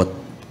know what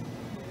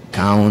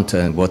counts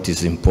and what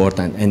is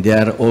important, and they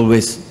are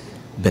always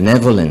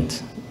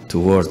benevolent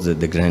towards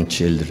the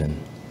grandchildren.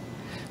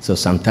 So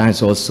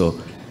sometimes also,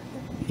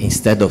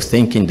 instead of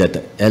thinking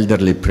that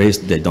elderly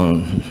priests, they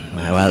don't,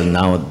 well,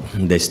 now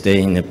they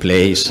stay in a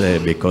place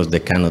because they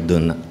cannot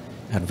do,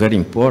 are very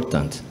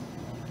important.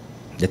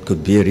 That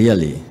could be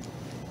really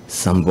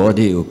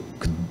somebody who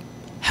could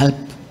help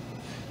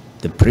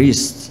the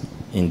priests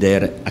in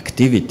their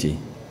activity,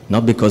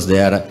 not because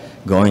they are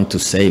going to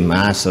say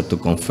Mass or to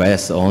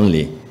confess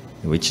only,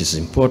 which is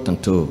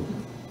important too,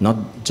 not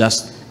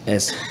just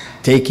as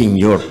taking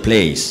your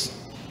place,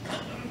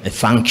 a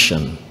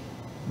function,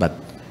 but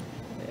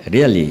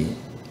really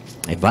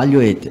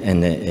evaluate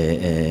and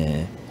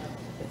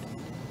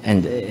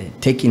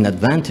taking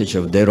advantage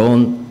of their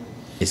own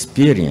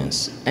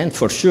experience. And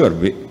for sure,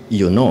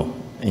 you know,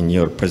 in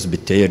your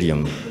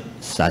presbyterium,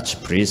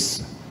 such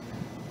priests,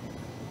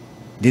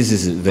 this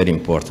is very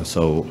important.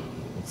 So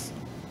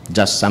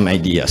just some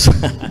ideas.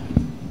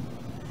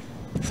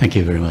 Thank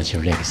you very much,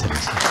 Your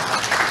Excellency.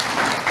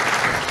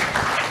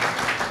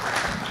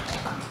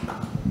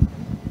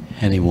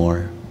 Any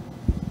more?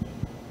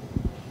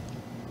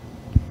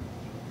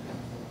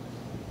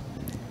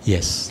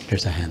 Yes,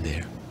 there's a hand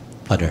there.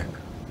 Father.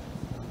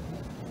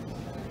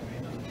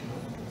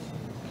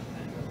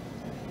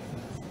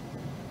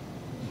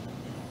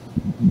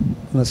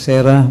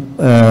 Buonasera,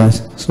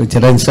 Sua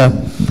Eccellenza.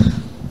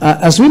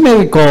 As we may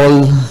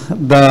recall,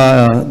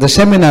 the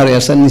seminary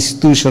as an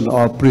institution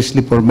of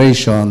priestly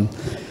formation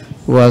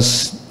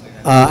was,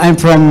 I'm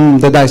from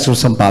the Diocese of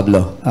San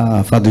Pablo,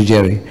 Father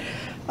Jerry.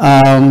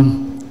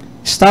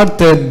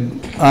 Started,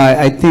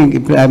 I think,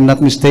 if I'm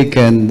not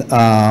mistaken,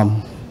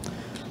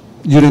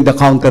 during the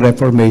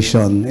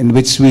Counter-Reformation, in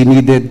which we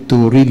needed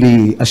to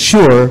really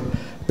assure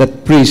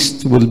that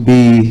priests will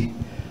be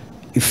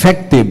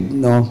effective,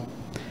 no?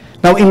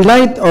 Now, in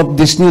light of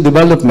this new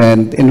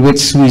development, in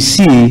which we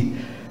see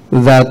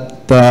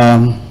that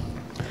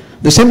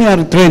the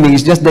seminary training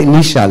is just the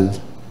initial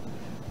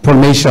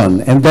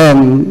formation, and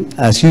then,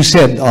 as you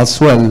said as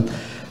well,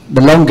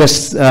 the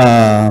longest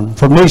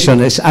formation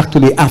is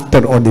actually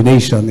after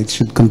ordination. It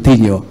should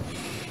continue.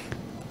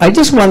 I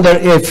just wonder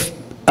if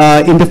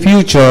in the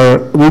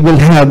future we will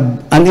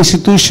have an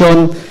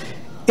institution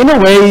in a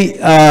way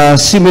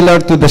similar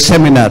to the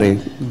seminary,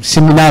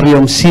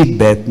 seminarium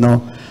seedbed,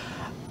 no?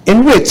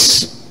 In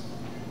which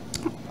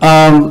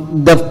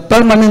the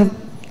permanent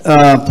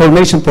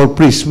formation for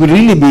priests will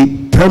really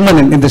be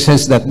permanent in the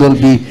sense that there will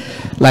be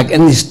like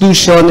an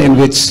institution in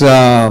which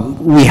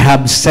we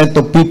have set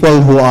of people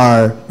who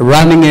are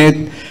running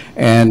it,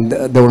 and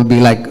there will be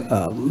like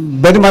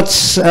very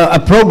much a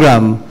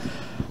program,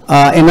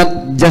 and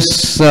not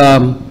just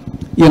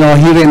you know,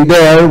 here and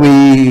there.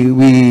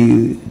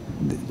 We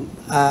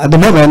at the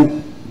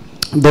moment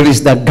there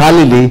is that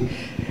Galilee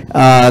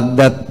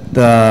that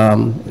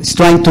is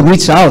trying to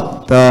reach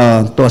out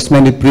to as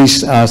many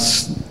priests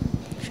as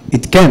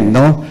it can,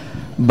 no?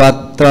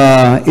 But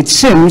it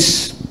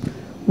seems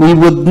we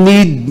would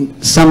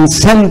need some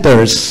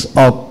centers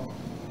of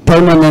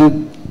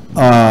permanent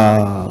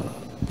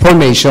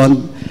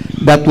formation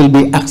that will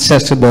be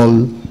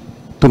accessible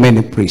to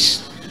many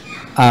priests.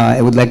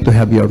 I would like to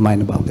have your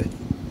mind about it.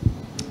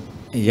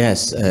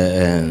 Yes,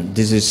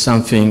 this is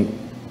something,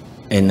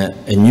 in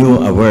a new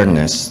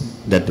awareness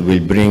that will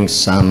bring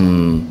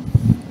some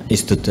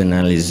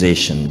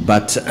institutionalization.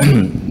 But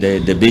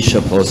the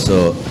bishop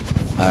also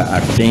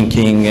are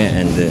thinking,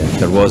 and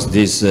there was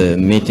this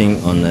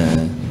meeting on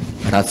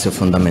ratio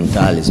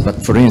fundamentalis.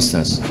 But for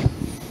instance,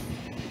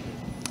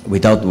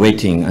 without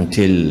waiting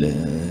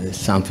until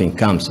something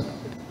comes,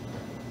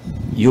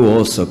 you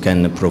also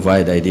can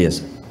provide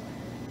ideas.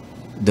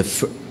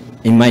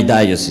 In my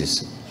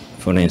diocese,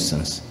 for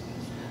instance,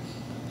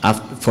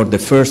 for the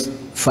first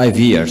 5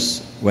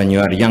 years, when you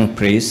are a young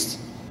priest,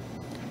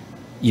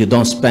 you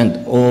don't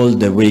spend all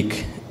the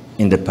week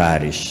in the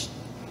parish,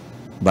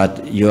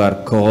 but you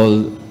are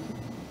called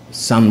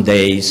some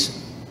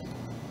days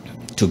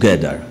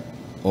together,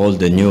 all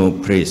the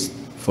new priests,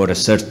 for a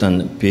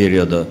certain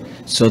period,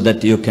 so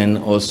that you can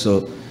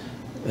also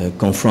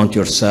confront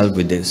yourself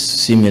with the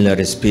similar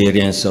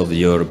experience of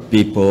your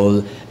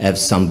people, have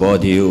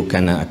somebody who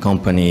can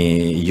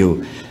accompany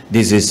you.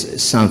 This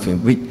is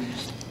something.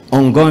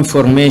 Ongoing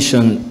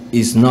formation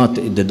is not,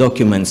 the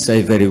documents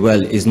say very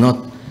well, is not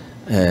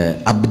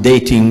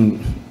updating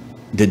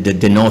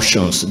the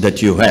notions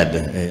that you had.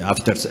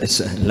 After,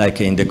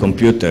 like in the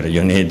computer,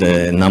 you need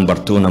number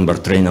 2, number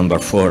 3, number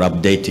 4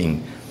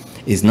 updating.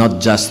 It's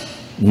not just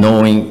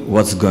knowing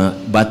what's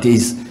going, but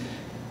is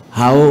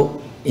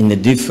how in a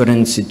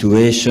different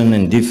situation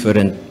and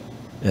different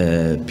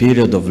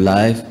period of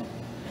life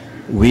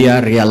we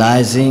are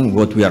realizing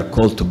what we are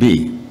called to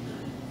be.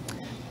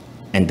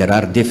 And there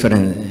are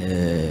different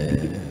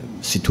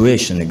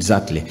situations,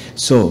 exactly.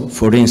 So,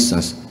 for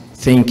instance,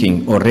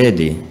 thinking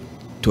already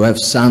to have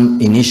some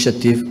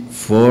initiative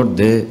for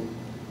the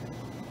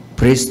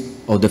priest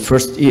of the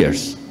first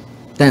years.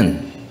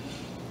 Then,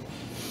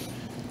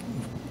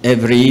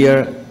 every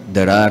year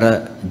there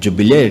are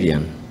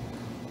jubilarian,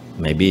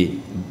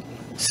 maybe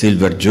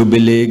silver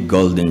jubilee,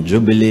 golden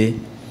jubilee,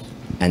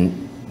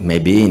 and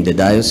maybe in the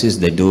diocese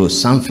they do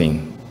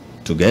something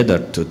together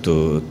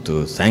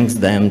to thank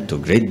them, to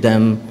greet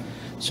them.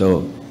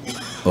 So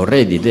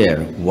already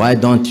there, why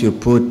don't you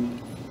put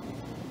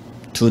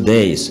 2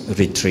 days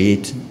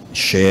retreat,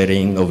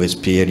 sharing of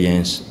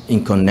experience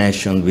in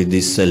connection with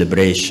this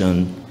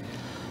celebration?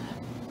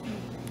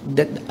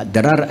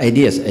 There are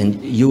ideas,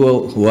 and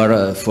you who are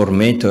a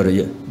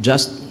formator,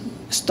 just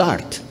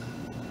start.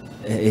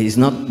 It's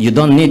not, you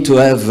don't need to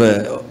have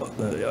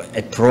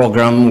a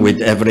program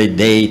with every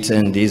date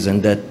and this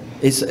and that.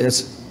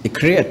 It's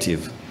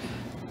creative.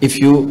 If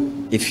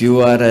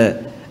you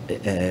are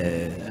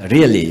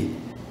really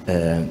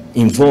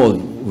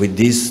involved with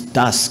this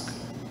task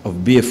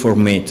of be a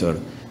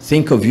formator,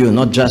 think of you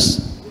not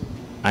just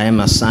I am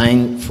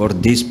assigned for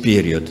this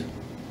period.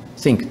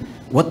 Think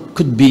what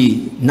could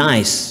be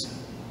nice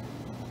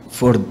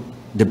for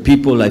the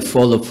people I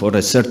follow for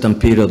a certain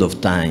period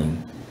of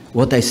time.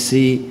 What I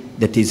see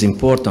that is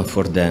important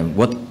for them.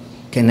 What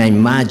can I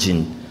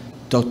imagine?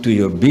 Talk to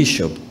your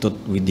bishop, talk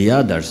with the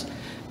others.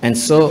 And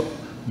so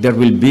there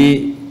will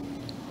be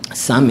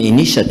some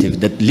initiative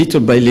that little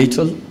by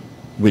little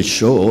will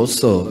show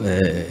also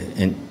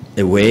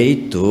a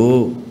way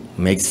to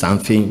make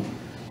something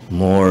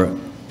more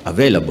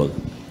available.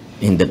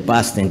 In the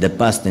past,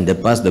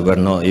 there were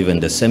not even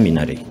the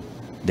seminary.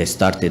 They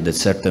started at a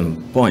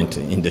certain point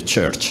in the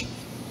church,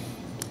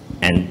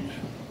 and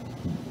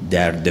they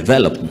are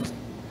developed.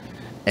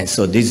 And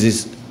so this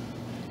is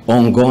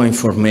ongoing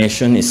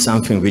formation is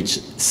something which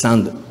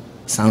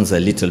sounds a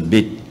little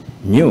bit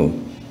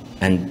new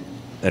and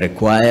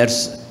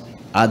requires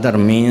other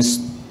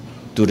means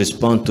to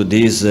respond to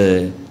this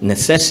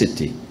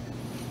necessity.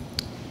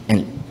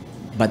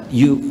 But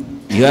you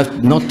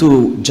have not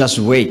to just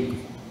wait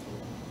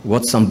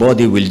what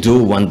somebody will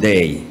do one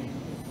day,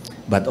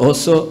 but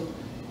also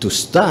to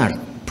start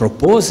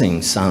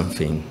proposing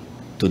something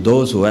to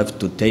those who have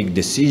to take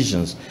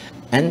decisions,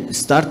 and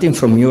starting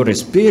from your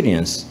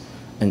experience.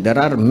 And there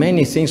are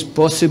many things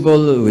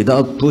possible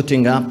without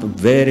putting up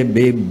very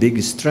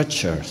big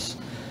structures.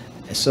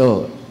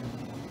 So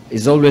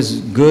it's always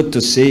good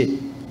to see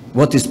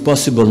what is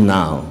possible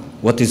now,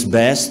 what is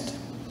best,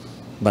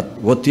 but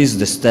what is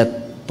the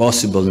step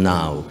possible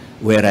now,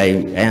 where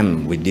I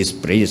am with this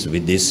priest,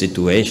 with this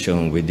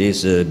situation, with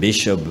this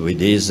bishop, with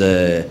this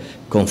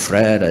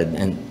confrere,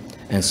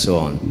 and so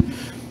on.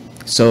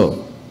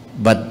 So,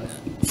 but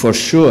for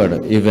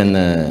sure, even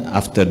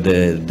after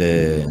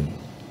the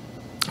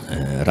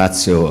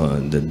ratio,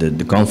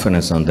 the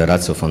conference on the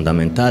ratio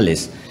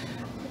fundamentalis,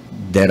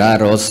 there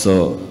are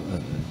also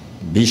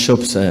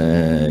bishops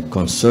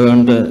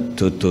concerned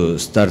to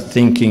start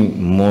thinking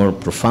more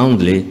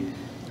profoundly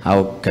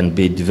how can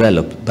be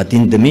developed. But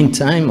in the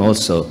meantime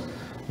also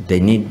they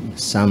need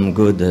some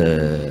good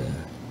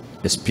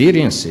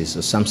experiences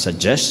or some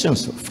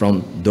suggestions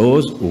from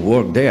those who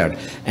work there.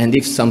 And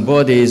if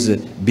somebody is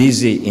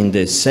busy in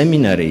the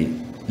seminary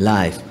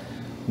life,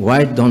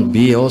 why don't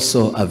be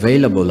also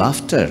available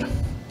after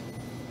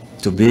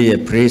to be a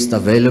priest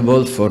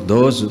available for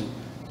those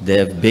that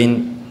have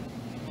been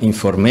in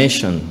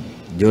formation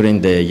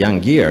during the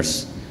young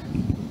years,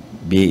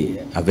 be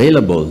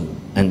available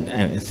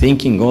and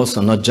thinking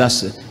also not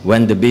just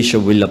when the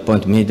bishop will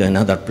appoint me to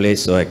another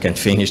place so I can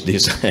finish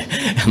this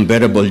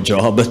unbearable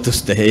job to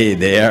stay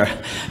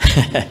there.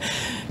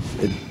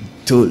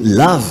 To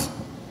love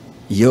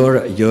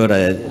your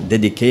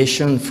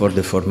dedication for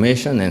the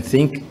formation and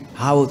think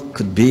how it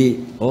could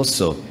be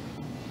also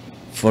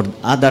for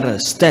other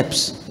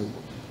steps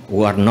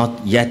who are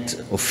not yet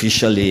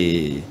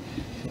officially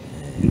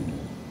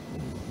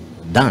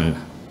done.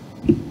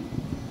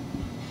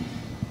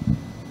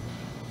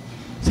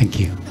 Thank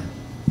you.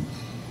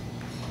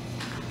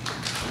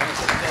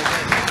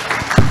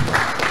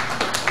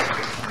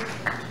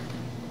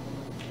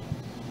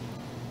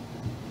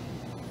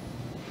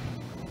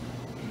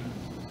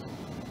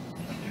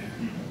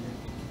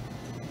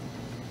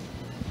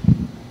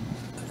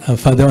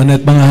 Father Onet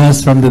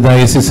Mangahas from the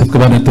Diocese of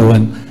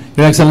Cabanatuan.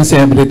 Your Excellency, I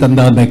have written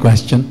down my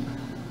question.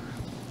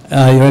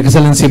 Your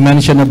Excellency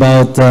mentioned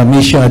about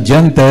Missio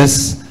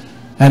Agentes,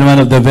 and one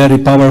of the very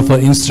powerful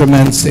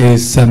instruments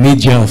is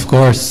media, of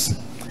course.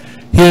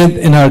 Here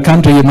in our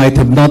country, you might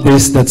have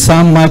noticed that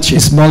some much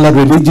smaller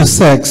religious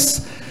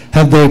sects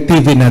have their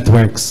TV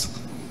networks.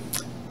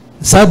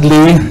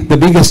 Sadly, the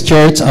biggest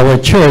church, our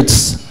church,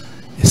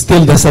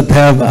 still doesn't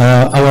have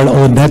our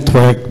own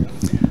network,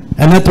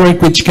 a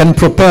network which can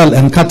propel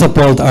and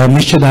catapult our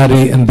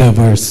missionary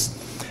endeavors.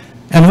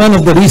 And one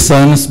of the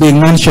reasons being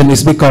mentioned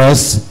is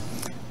because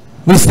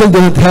we still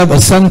do not have a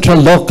central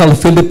local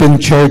Philippine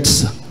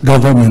church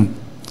government,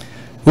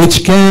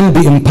 which can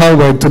be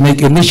empowered to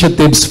make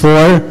initiatives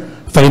for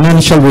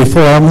financial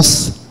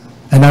reforms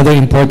and other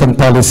important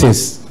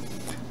policies.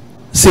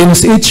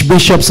 Since each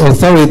bishop's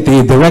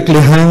authority directly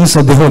hangs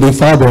on the Holy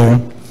Father,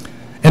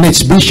 and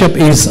each bishop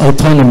is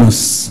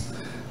autonomous,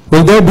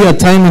 will there be a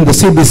time when the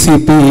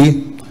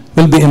CBCP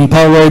will be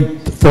empowered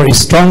for a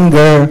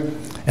stronger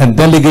and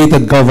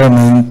delegated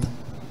government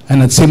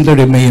and it seemed to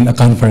remain a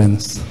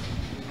conference?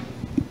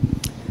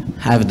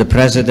 Have the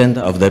president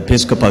of the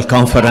Episcopal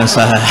Conference,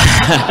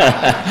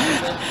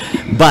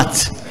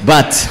 but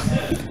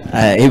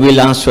he will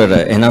answer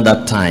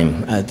another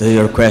time to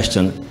your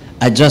question.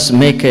 I just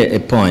make a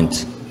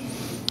point.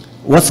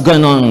 What's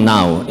going on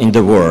now in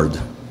the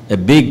world? A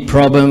big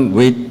problem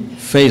with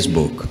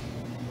Facebook,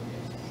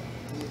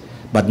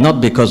 but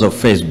not because of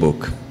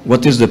Facebook.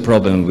 What is the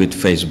problem with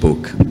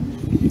Facebook?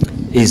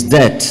 Is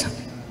that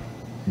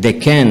they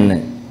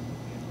can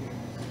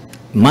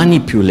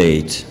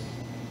manipulate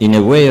in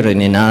a way or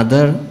in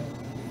another,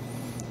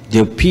 the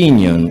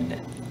opinion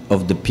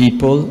of the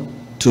people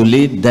to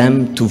lead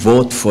them to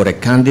vote for a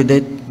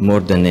candidate more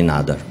than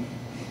another.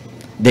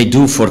 They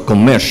do for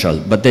commercial,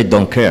 but they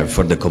don't care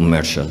for the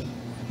commercial.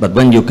 But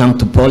when you come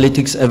to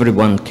politics,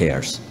 everyone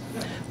cares.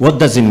 What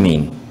does it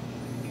mean?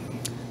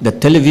 The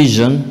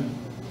television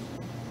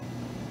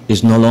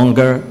is no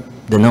longer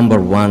the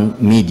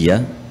 #1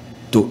 media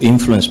to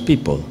influence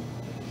people.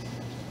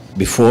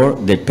 Before,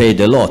 they paid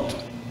a lot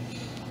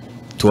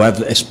to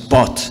have a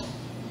spot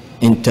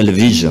in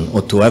television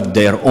or to have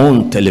their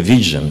own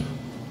television.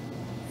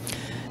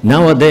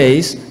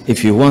 Nowadays,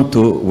 if you want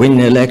to win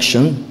an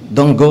election,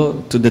 don't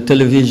go to the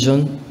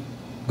television,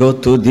 go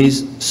to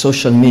these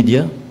social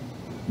media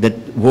that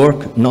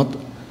work not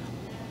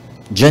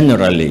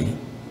generally,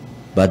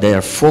 but they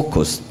are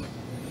focused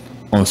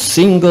on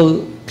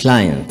single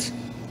client.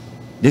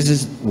 This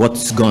is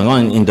what's going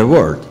on in the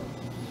world.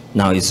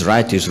 Now, it's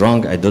right, it's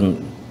wrong,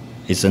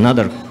 it's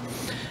another.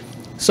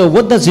 So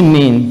what does it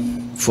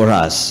mean for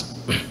us?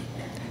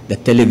 The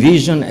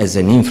television as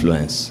an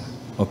influence,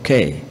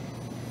 okay.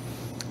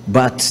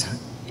 But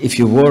if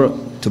you were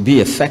to be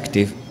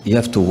effective, you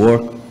have to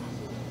work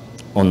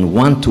on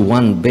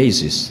one-to-one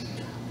basis.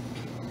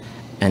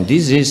 And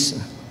this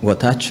is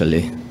what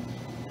actually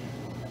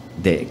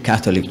the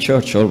Catholic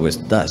Church always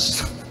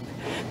does,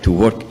 to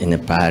work in a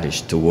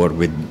parish, to work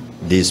with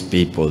these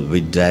people,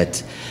 with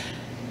that.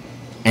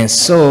 And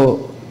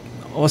so,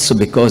 also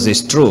because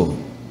it's true,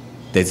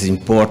 that it's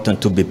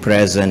important to be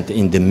present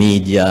in the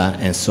media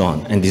and so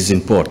on, and it's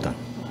important.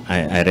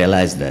 I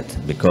realize that,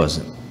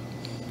 because,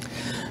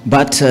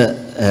 but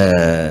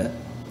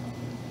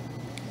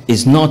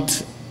it's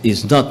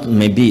not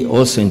maybe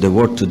also in the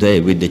world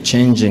today with the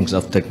changings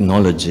of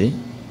technology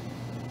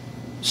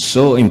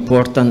so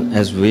important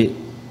as we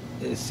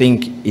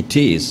think it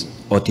is,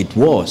 or it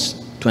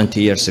was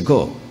 20 years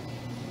ago.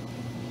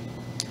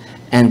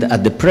 And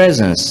at the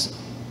presence,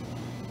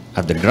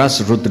 at the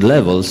grassroots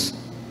levels,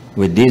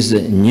 with these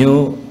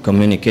new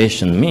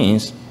communication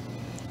means,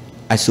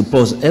 I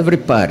suppose every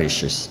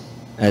parish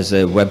has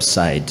a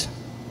website,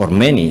 or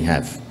many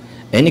have,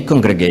 any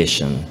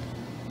congregation,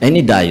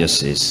 any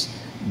diocese.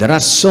 There are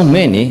so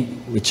many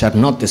which are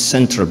not a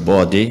central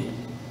body,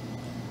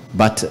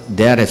 but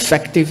they are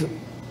effective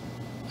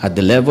at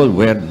the level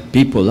where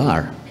people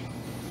are.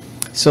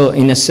 So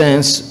in a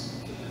sense,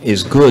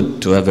 it's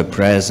good to have a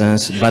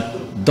presence, but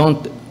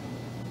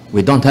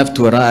we don't have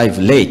to arrive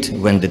late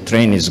when the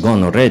train is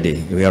gone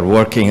already. We are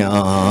working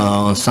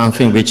on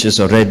something which is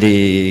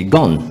already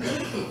gone.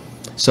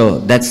 So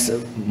that's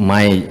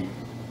my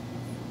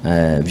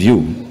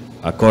view,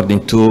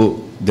 according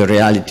to the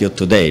reality of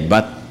today.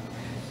 But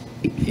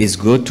it's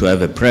good to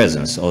have a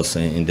presence also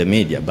in the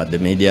media, but the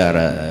media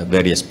are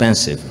very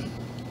expensive.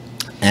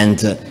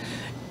 And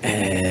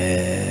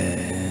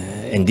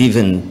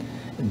even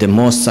the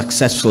most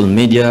successful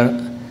media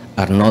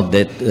are not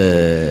that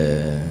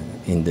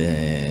in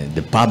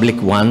the public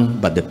one,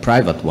 but the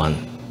private one,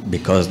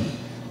 because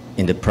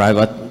in the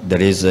private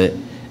there is a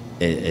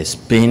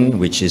spin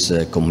which is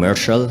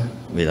commercial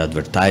with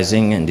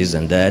advertising and this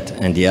and that,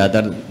 and the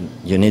other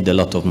you need a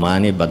lot of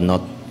money but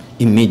not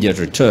immediate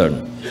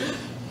return.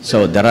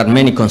 So there are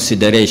many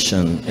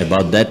considerations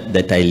about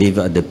that I leave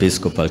at the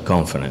Episcopal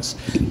Conference.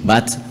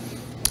 But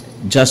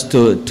just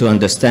to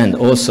understand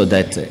also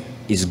that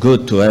it's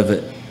good to have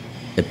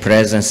a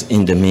presence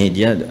in the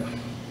media,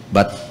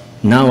 but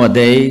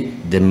nowadays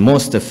the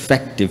most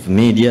effective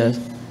media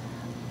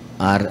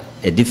are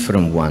a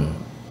different one.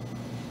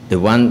 The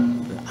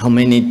one, how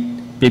many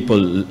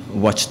people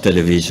watch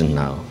television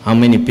now? How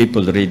many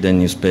people read the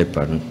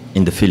newspaper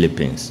in the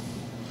Philippines?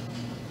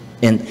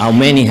 And how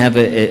many have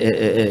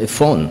a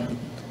phone?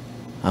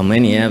 How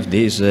many have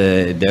this,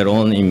 their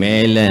own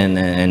email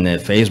and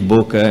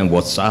Facebook and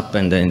WhatsApp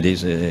and then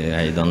this,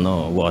 I don't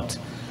know what.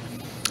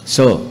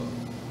 So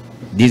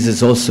this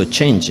is also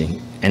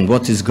changing. And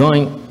what is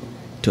going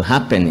to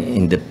happen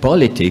in the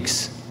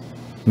politics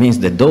means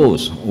that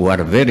those who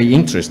are very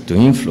interested to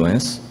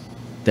influence,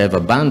 they have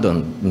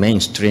abandoned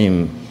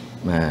mainstream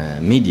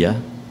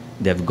media,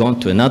 they have gone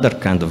to another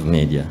kind of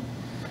media.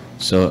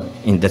 So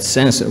in that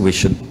sense, we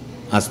should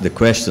ask the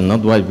question, not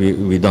why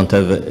we don't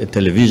have a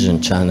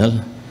television channel,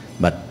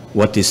 but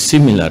what is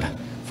similar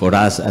for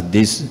us at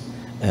this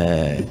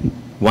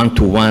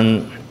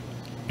one-to-one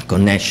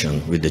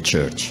connection with the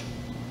Church,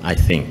 I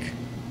think.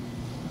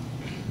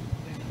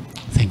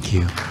 Thank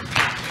you.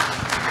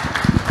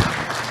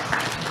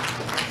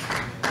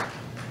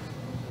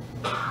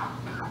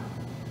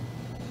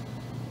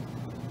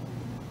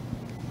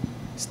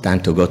 It's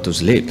time to go to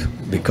sleep,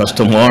 because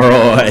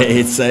tomorrow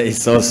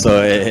it's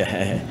also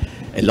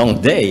a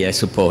long day, I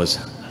suppose.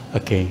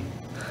 Okay.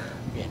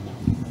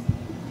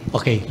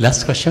 Okay,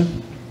 last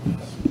question.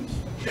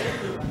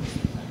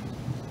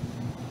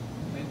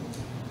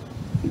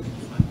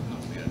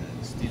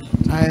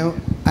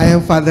 I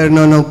am Father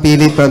Nonong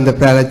Pili from the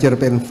Prelature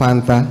of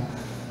Infanta.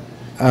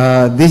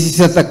 This is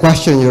not a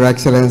question, Your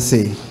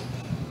Excellency,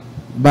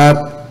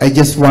 but I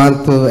just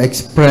want to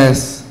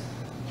express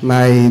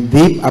my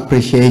deep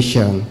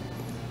appreciation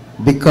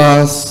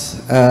because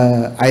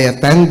I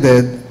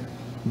attended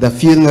the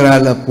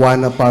funeral of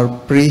one of our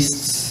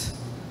priests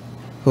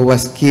who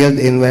was killed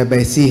in Nueva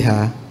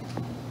Ecija,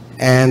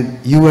 and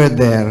you were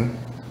there,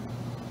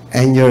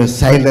 and your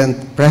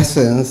silent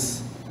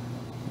presence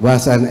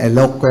was an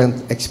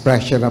eloquent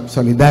expression of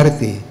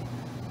solidarity.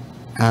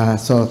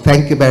 So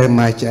thank you very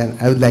much, and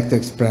I would like to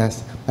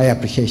express my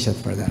appreciation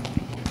for that.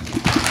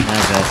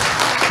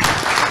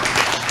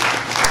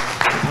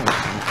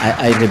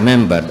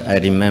 I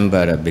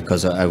remember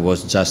because I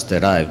was just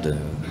arrived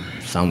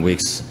some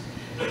weeks,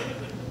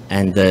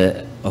 and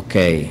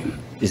okay,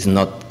 it's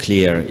not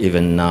clear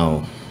even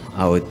now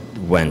how it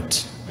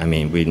went. I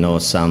mean, we know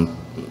some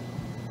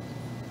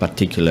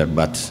particular,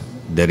 but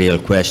the real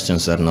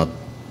questions are not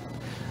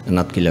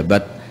clear.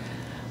 But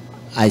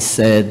I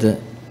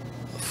said,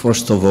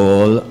 first of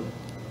all,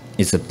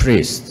 it's a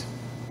priest.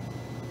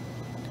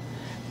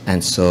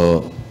 And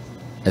so,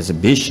 as a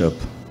bishop,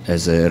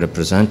 as a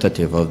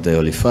representative of the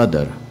Holy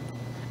Father,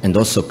 and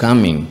also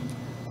coming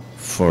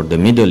for the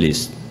Middle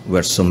East,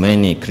 where so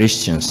many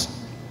Christians,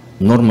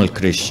 normal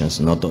Christians,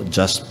 not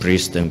just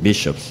priests and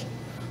bishops,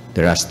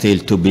 there are still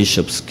 2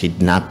 bishops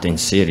kidnapped in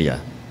Syria,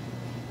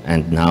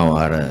 and now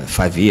are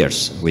 5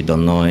 years. We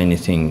don't know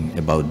anything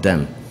about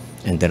them.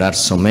 And there are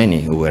so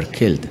many who were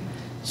killed.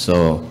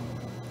 So,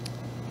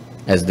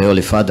 as the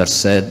Holy Father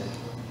said,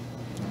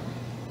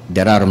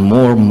 there are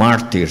more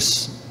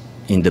martyrs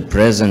in the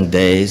present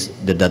days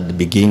than at the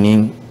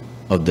beginning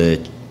of the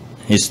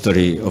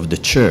history of the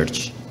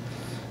Church.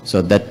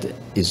 So that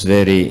is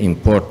very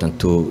important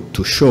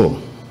to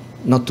show,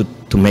 not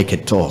to make a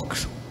talk.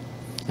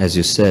 As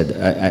you said,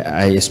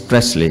 I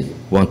expressly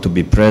want to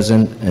be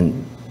present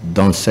and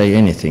don't say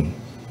anything,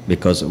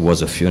 because it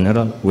was a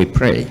funeral. We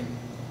pray.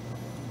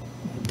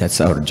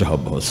 That's our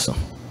job also.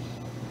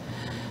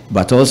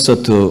 But also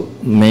to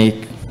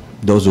make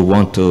those who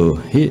want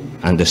to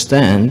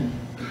understand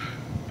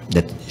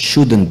that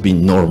shouldn't be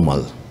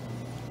normal,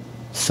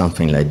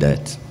 something like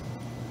that.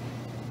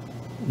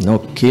 No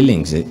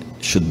killings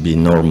should be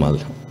normal,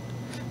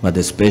 but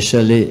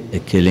especially a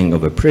killing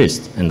of a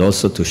priest, and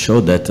also to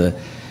show that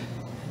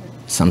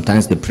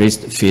sometimes the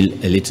priest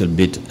feels a little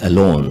bit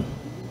alone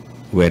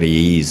where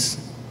he is.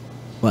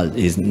 Well,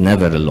 he's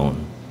never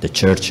alone. The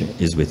Church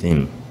is with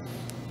him.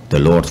 The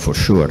Lord, for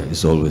sure,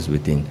 is always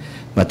with him.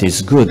 But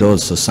it's good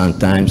also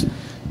sometimes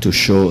to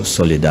show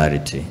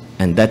solidarity.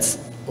 And that's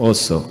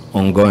also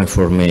ongoing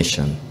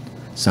formation.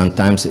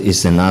 Sometimes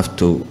it's enough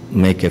to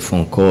make a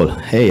phone call.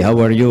 Hey, how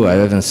are you? I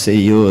haven't seen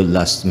you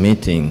last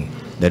meeting.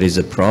 There is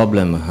a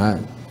problem. Huh?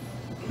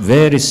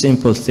 Very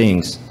simple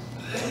things.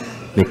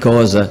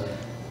 Because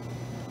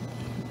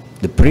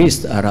the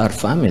priests are our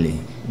family.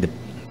 The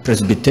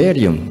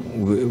Presbyterium,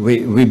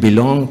 we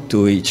belong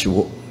to each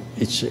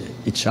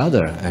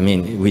other. I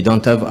mean, we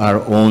don't have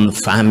our own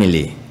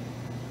family.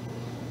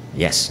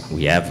 Yes,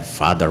 we have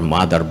father,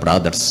 mother,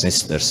 brothers,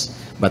 sisters.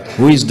 But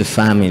who is the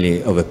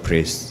family of a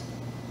priest?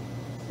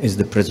 It's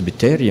the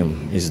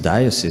Presbyterium, it's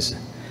diocese.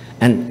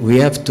 And we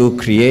have to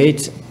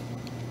create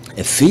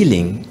a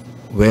feeling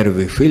where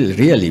we feel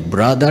really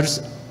brothers,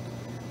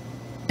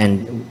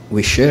 and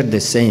we share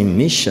the same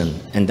mission,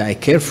 and I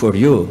care for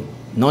you.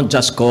 Not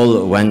just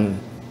call when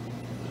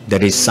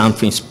there is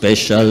something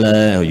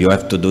special, you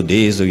have to do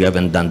this, or you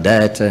haven't done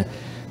that,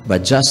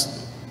 but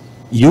just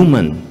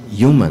human.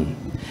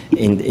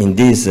 In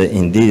this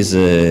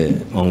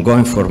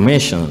ongoing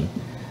formation,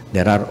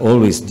 there are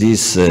always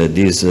these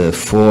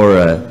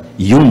 4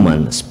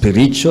 human: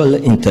 spiritual,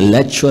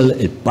 intellectual,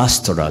 and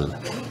pastoral.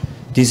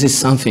 This is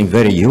something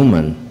very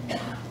human.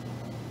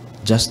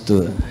 Just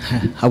to,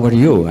 how are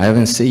you? I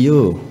haven't seen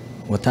you.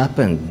 What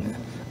happened?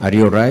 Are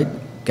you all right?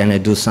 Can I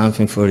do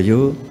something for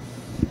you?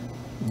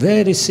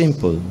 Very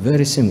simple,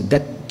 very simple.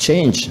 That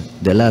changed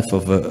the life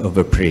of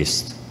a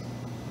priest.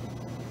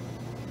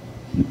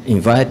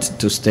 Invite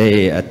to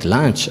stay at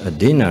lunch, at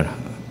dinner,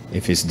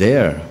 if he's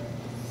there.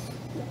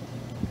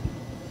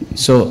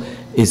 So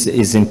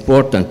it's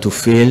important to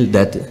feel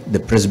that the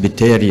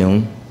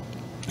Presbyterium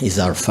is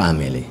our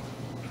family.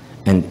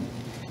 And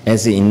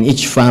as in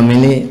each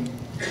family,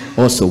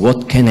 also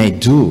what can I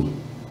do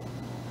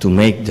to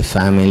make the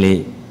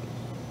family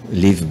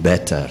live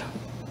better?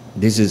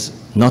 This is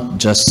not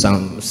just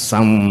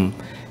some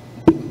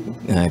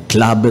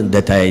club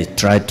that I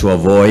try to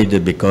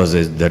avoid because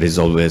there is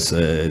always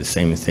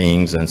same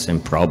things and same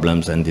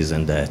problems and this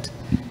and that.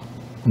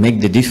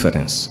 Make the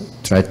difference.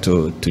 Try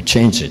to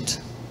change it.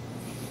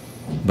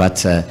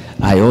 But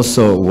I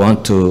also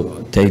want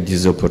to take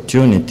this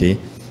opportunity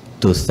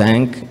to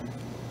thank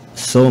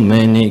so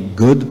many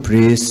good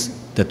priests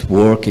that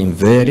work in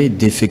very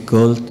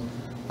difficult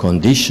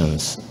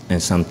conditions,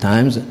 and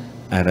sometimes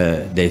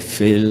they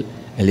feel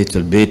a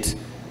little bit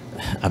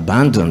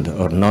abandoned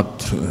or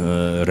not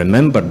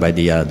remembered by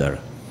the other.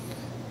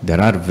 There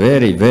are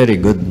very, very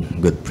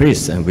good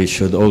priests, and we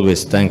should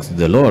always thank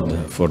the Lord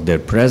for their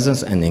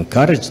presence and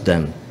encourage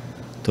them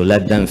to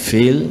let them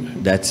feel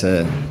that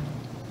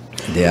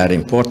they are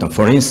important.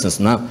 For instance,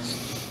 now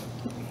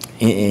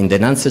in the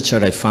Nuncio,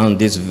 I found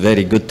this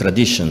very good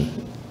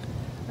tradition.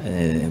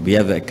 We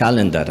have a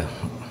calendar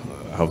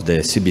of the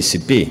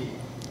CBCP,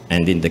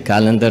 and in the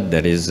calendar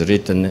there is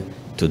written,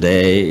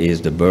 today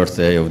is the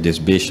birthday of this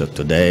bishop,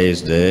 today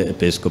is the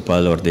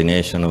episcopal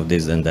ordination of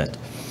this and that.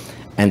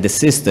 And the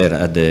sister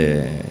at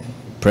the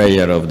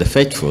prayer of the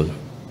faithful,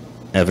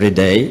 every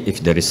day,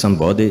 if there is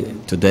somebody,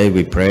 today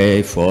we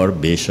pray for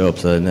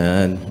bishops and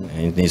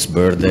his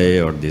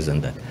birthday or this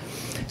and that.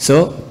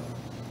 So,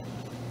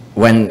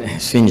 when I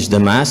finish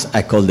the Mass,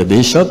 I call the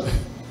bishop,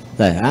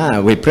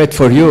 like, we prayed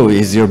for you,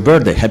 it's your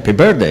birthday, happy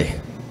birthday.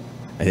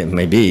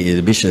 Maybe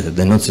the bishop,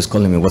 the nuncio is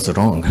calling me, what's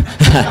wrong?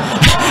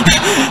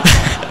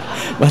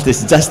 But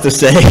it's just to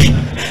say,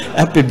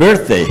 happy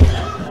birthday.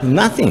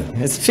 Nothing,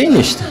 it's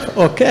finished,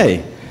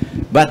 okay.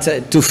 But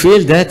to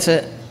feel that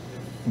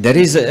there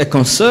is a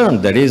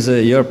concern, there is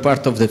you're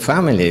part of the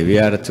family, we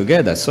are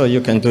together. So you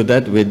can do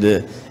that with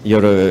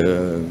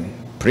your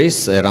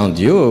priests around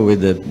you,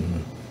 with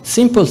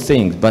simple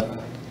things,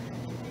 but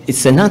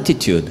it's an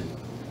attitude.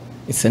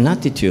 It's an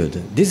attitude.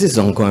 This is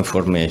ongoing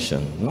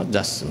formation, not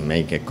just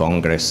make a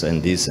congress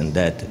and this and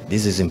that.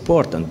 This is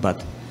important,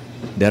 but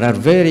there are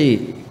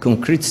very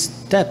concrete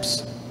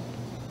steps.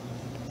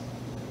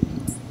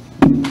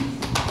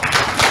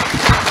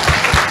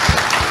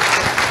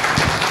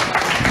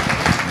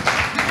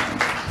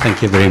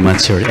 Thank you very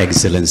much, Your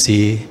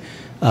Excellency.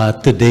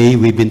 Today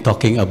we've been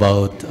talking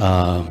about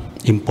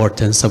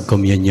importance of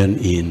communion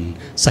in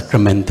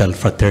sacramental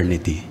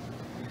fraternity.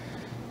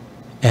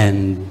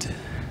 And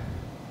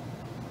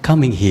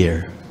coming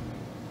here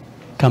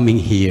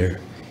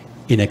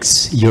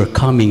you're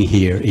coming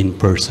here in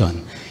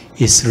person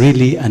is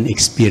really an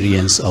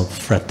experience of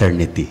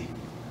fraternity.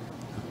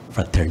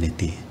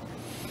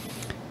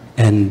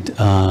 And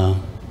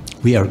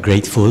we are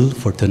grateful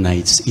for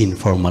tonight's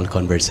informal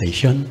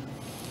conversation.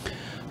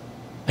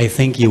 I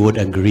think you would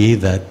agree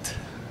that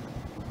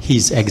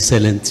His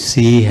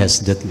Excellency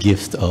has that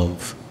gift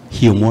of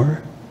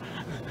humor,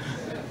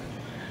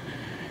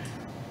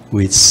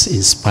 which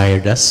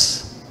inspired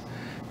us.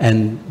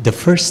 And the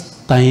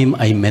first time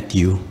I met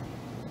you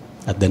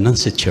at the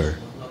Nuncio,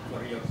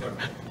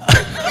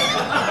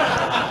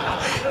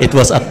 it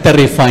was a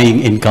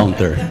terrifying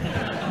encounter.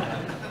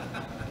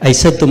 I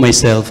said to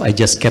myself, I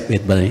just kept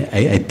it, but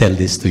I tell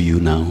this to you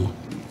now,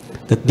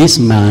 that this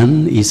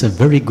man is a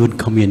very good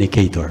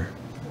communicator,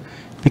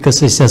 because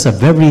he has a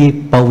very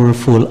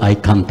powerful eye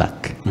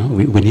contact, no?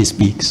 When he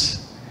speaks.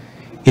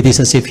 It is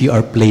as if you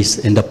are placed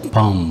in the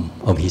palm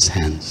of his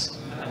hands.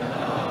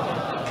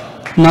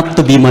 Not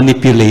to be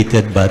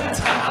manipulated, but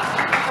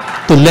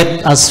to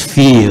let us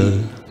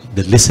feel,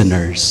 the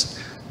listeners,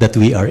 that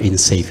we are in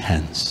safe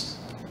hands.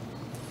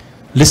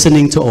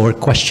 Listening to our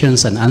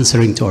questions and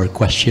answering to our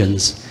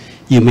questions,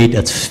 you made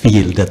us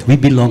feel that we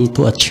belong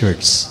to a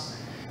church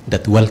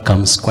that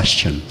welcomes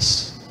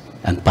questions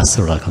and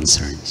pastoral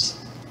concerns.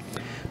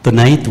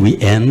 Tonight we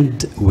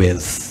end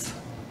with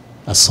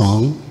a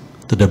song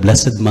to the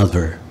Blessed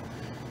Mother,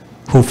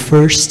 who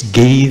first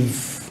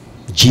gave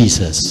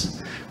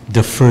Jesus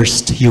the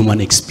first human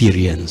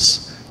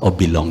experience of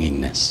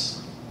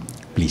belongingness.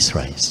 Please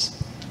rise.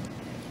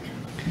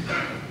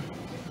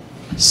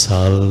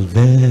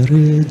 Salve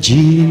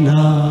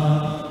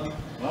Regina,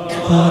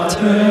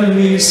 Pater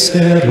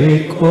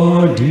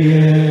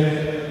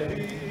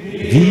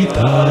misericordiae,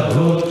 vita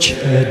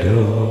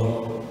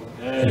dulcedo,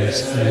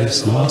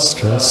 es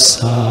nostra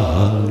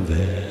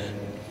salve.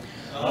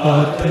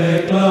 A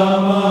te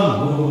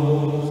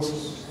clamamus,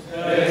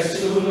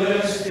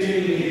 exsulesti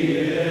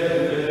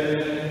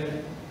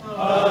lieve,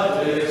 a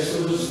te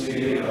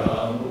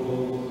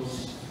suspiramus,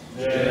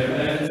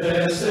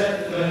 gementes et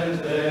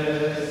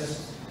plentes,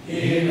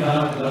 in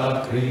ac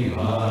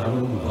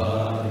lacrimarum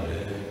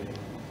vale.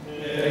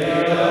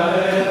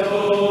 Ea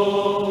eto,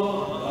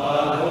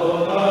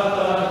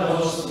 advocata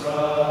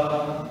nostra,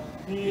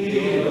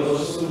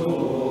 Dios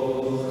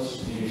tuos,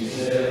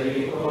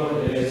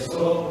 misericordes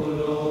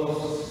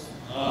oculos,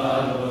 a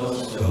nos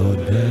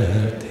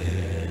godete.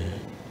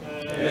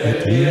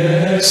 Et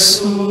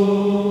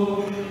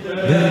Iesu,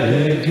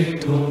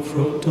 benedictum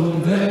fructum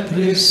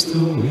ventris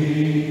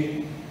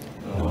tui,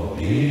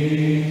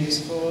 nobis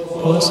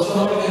post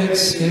hoc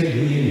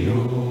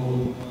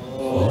exilium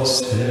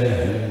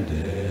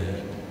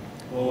ostendet.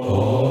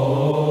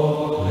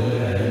 O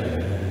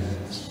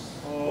clemens,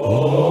 O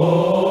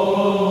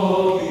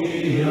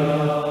pia,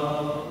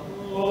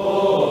 O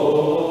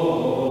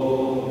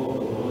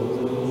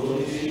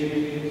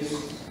dulcis,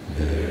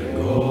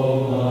 Virgo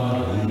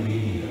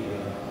Maria.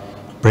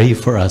 Pray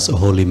for us, O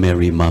Holy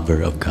Mary,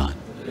 Mother of God.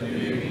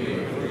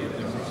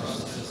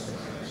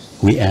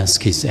 We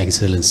ask His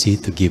Excellency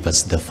to give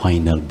us the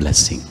final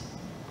blessing.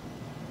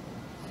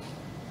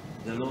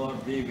 The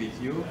Lord be with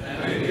you.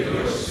 And with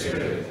your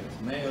spirit.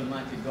 May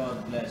Almighty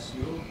God bless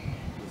you,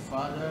 the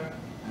Father,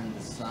 and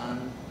the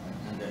Son,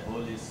 and the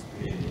Holy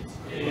Spirit.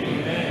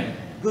 Amen.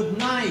 Good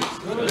night.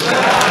 Good night.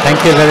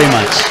 Thank you very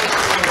much.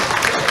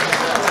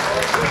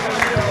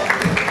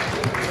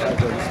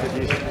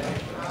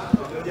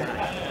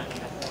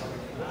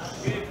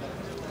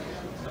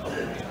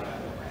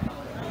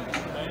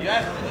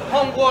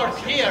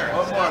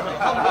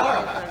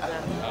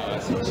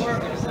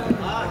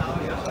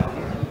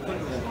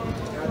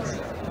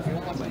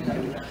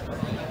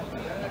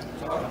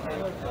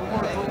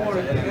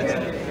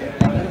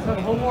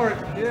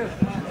 Yes.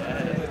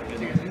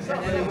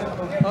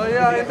 Oh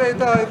yeah, ito.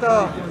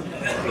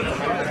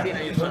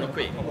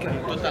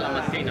 Tutta la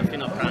mattina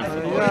fino a pranzo.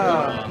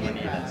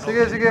 Yeah.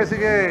 Sige.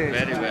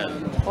 Very well.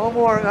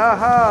 Homework,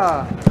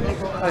 aha.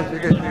 Ay,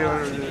 sige.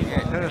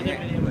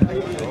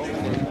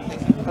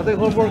 Ito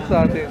yung homework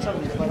sa atin.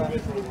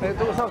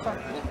 Ito,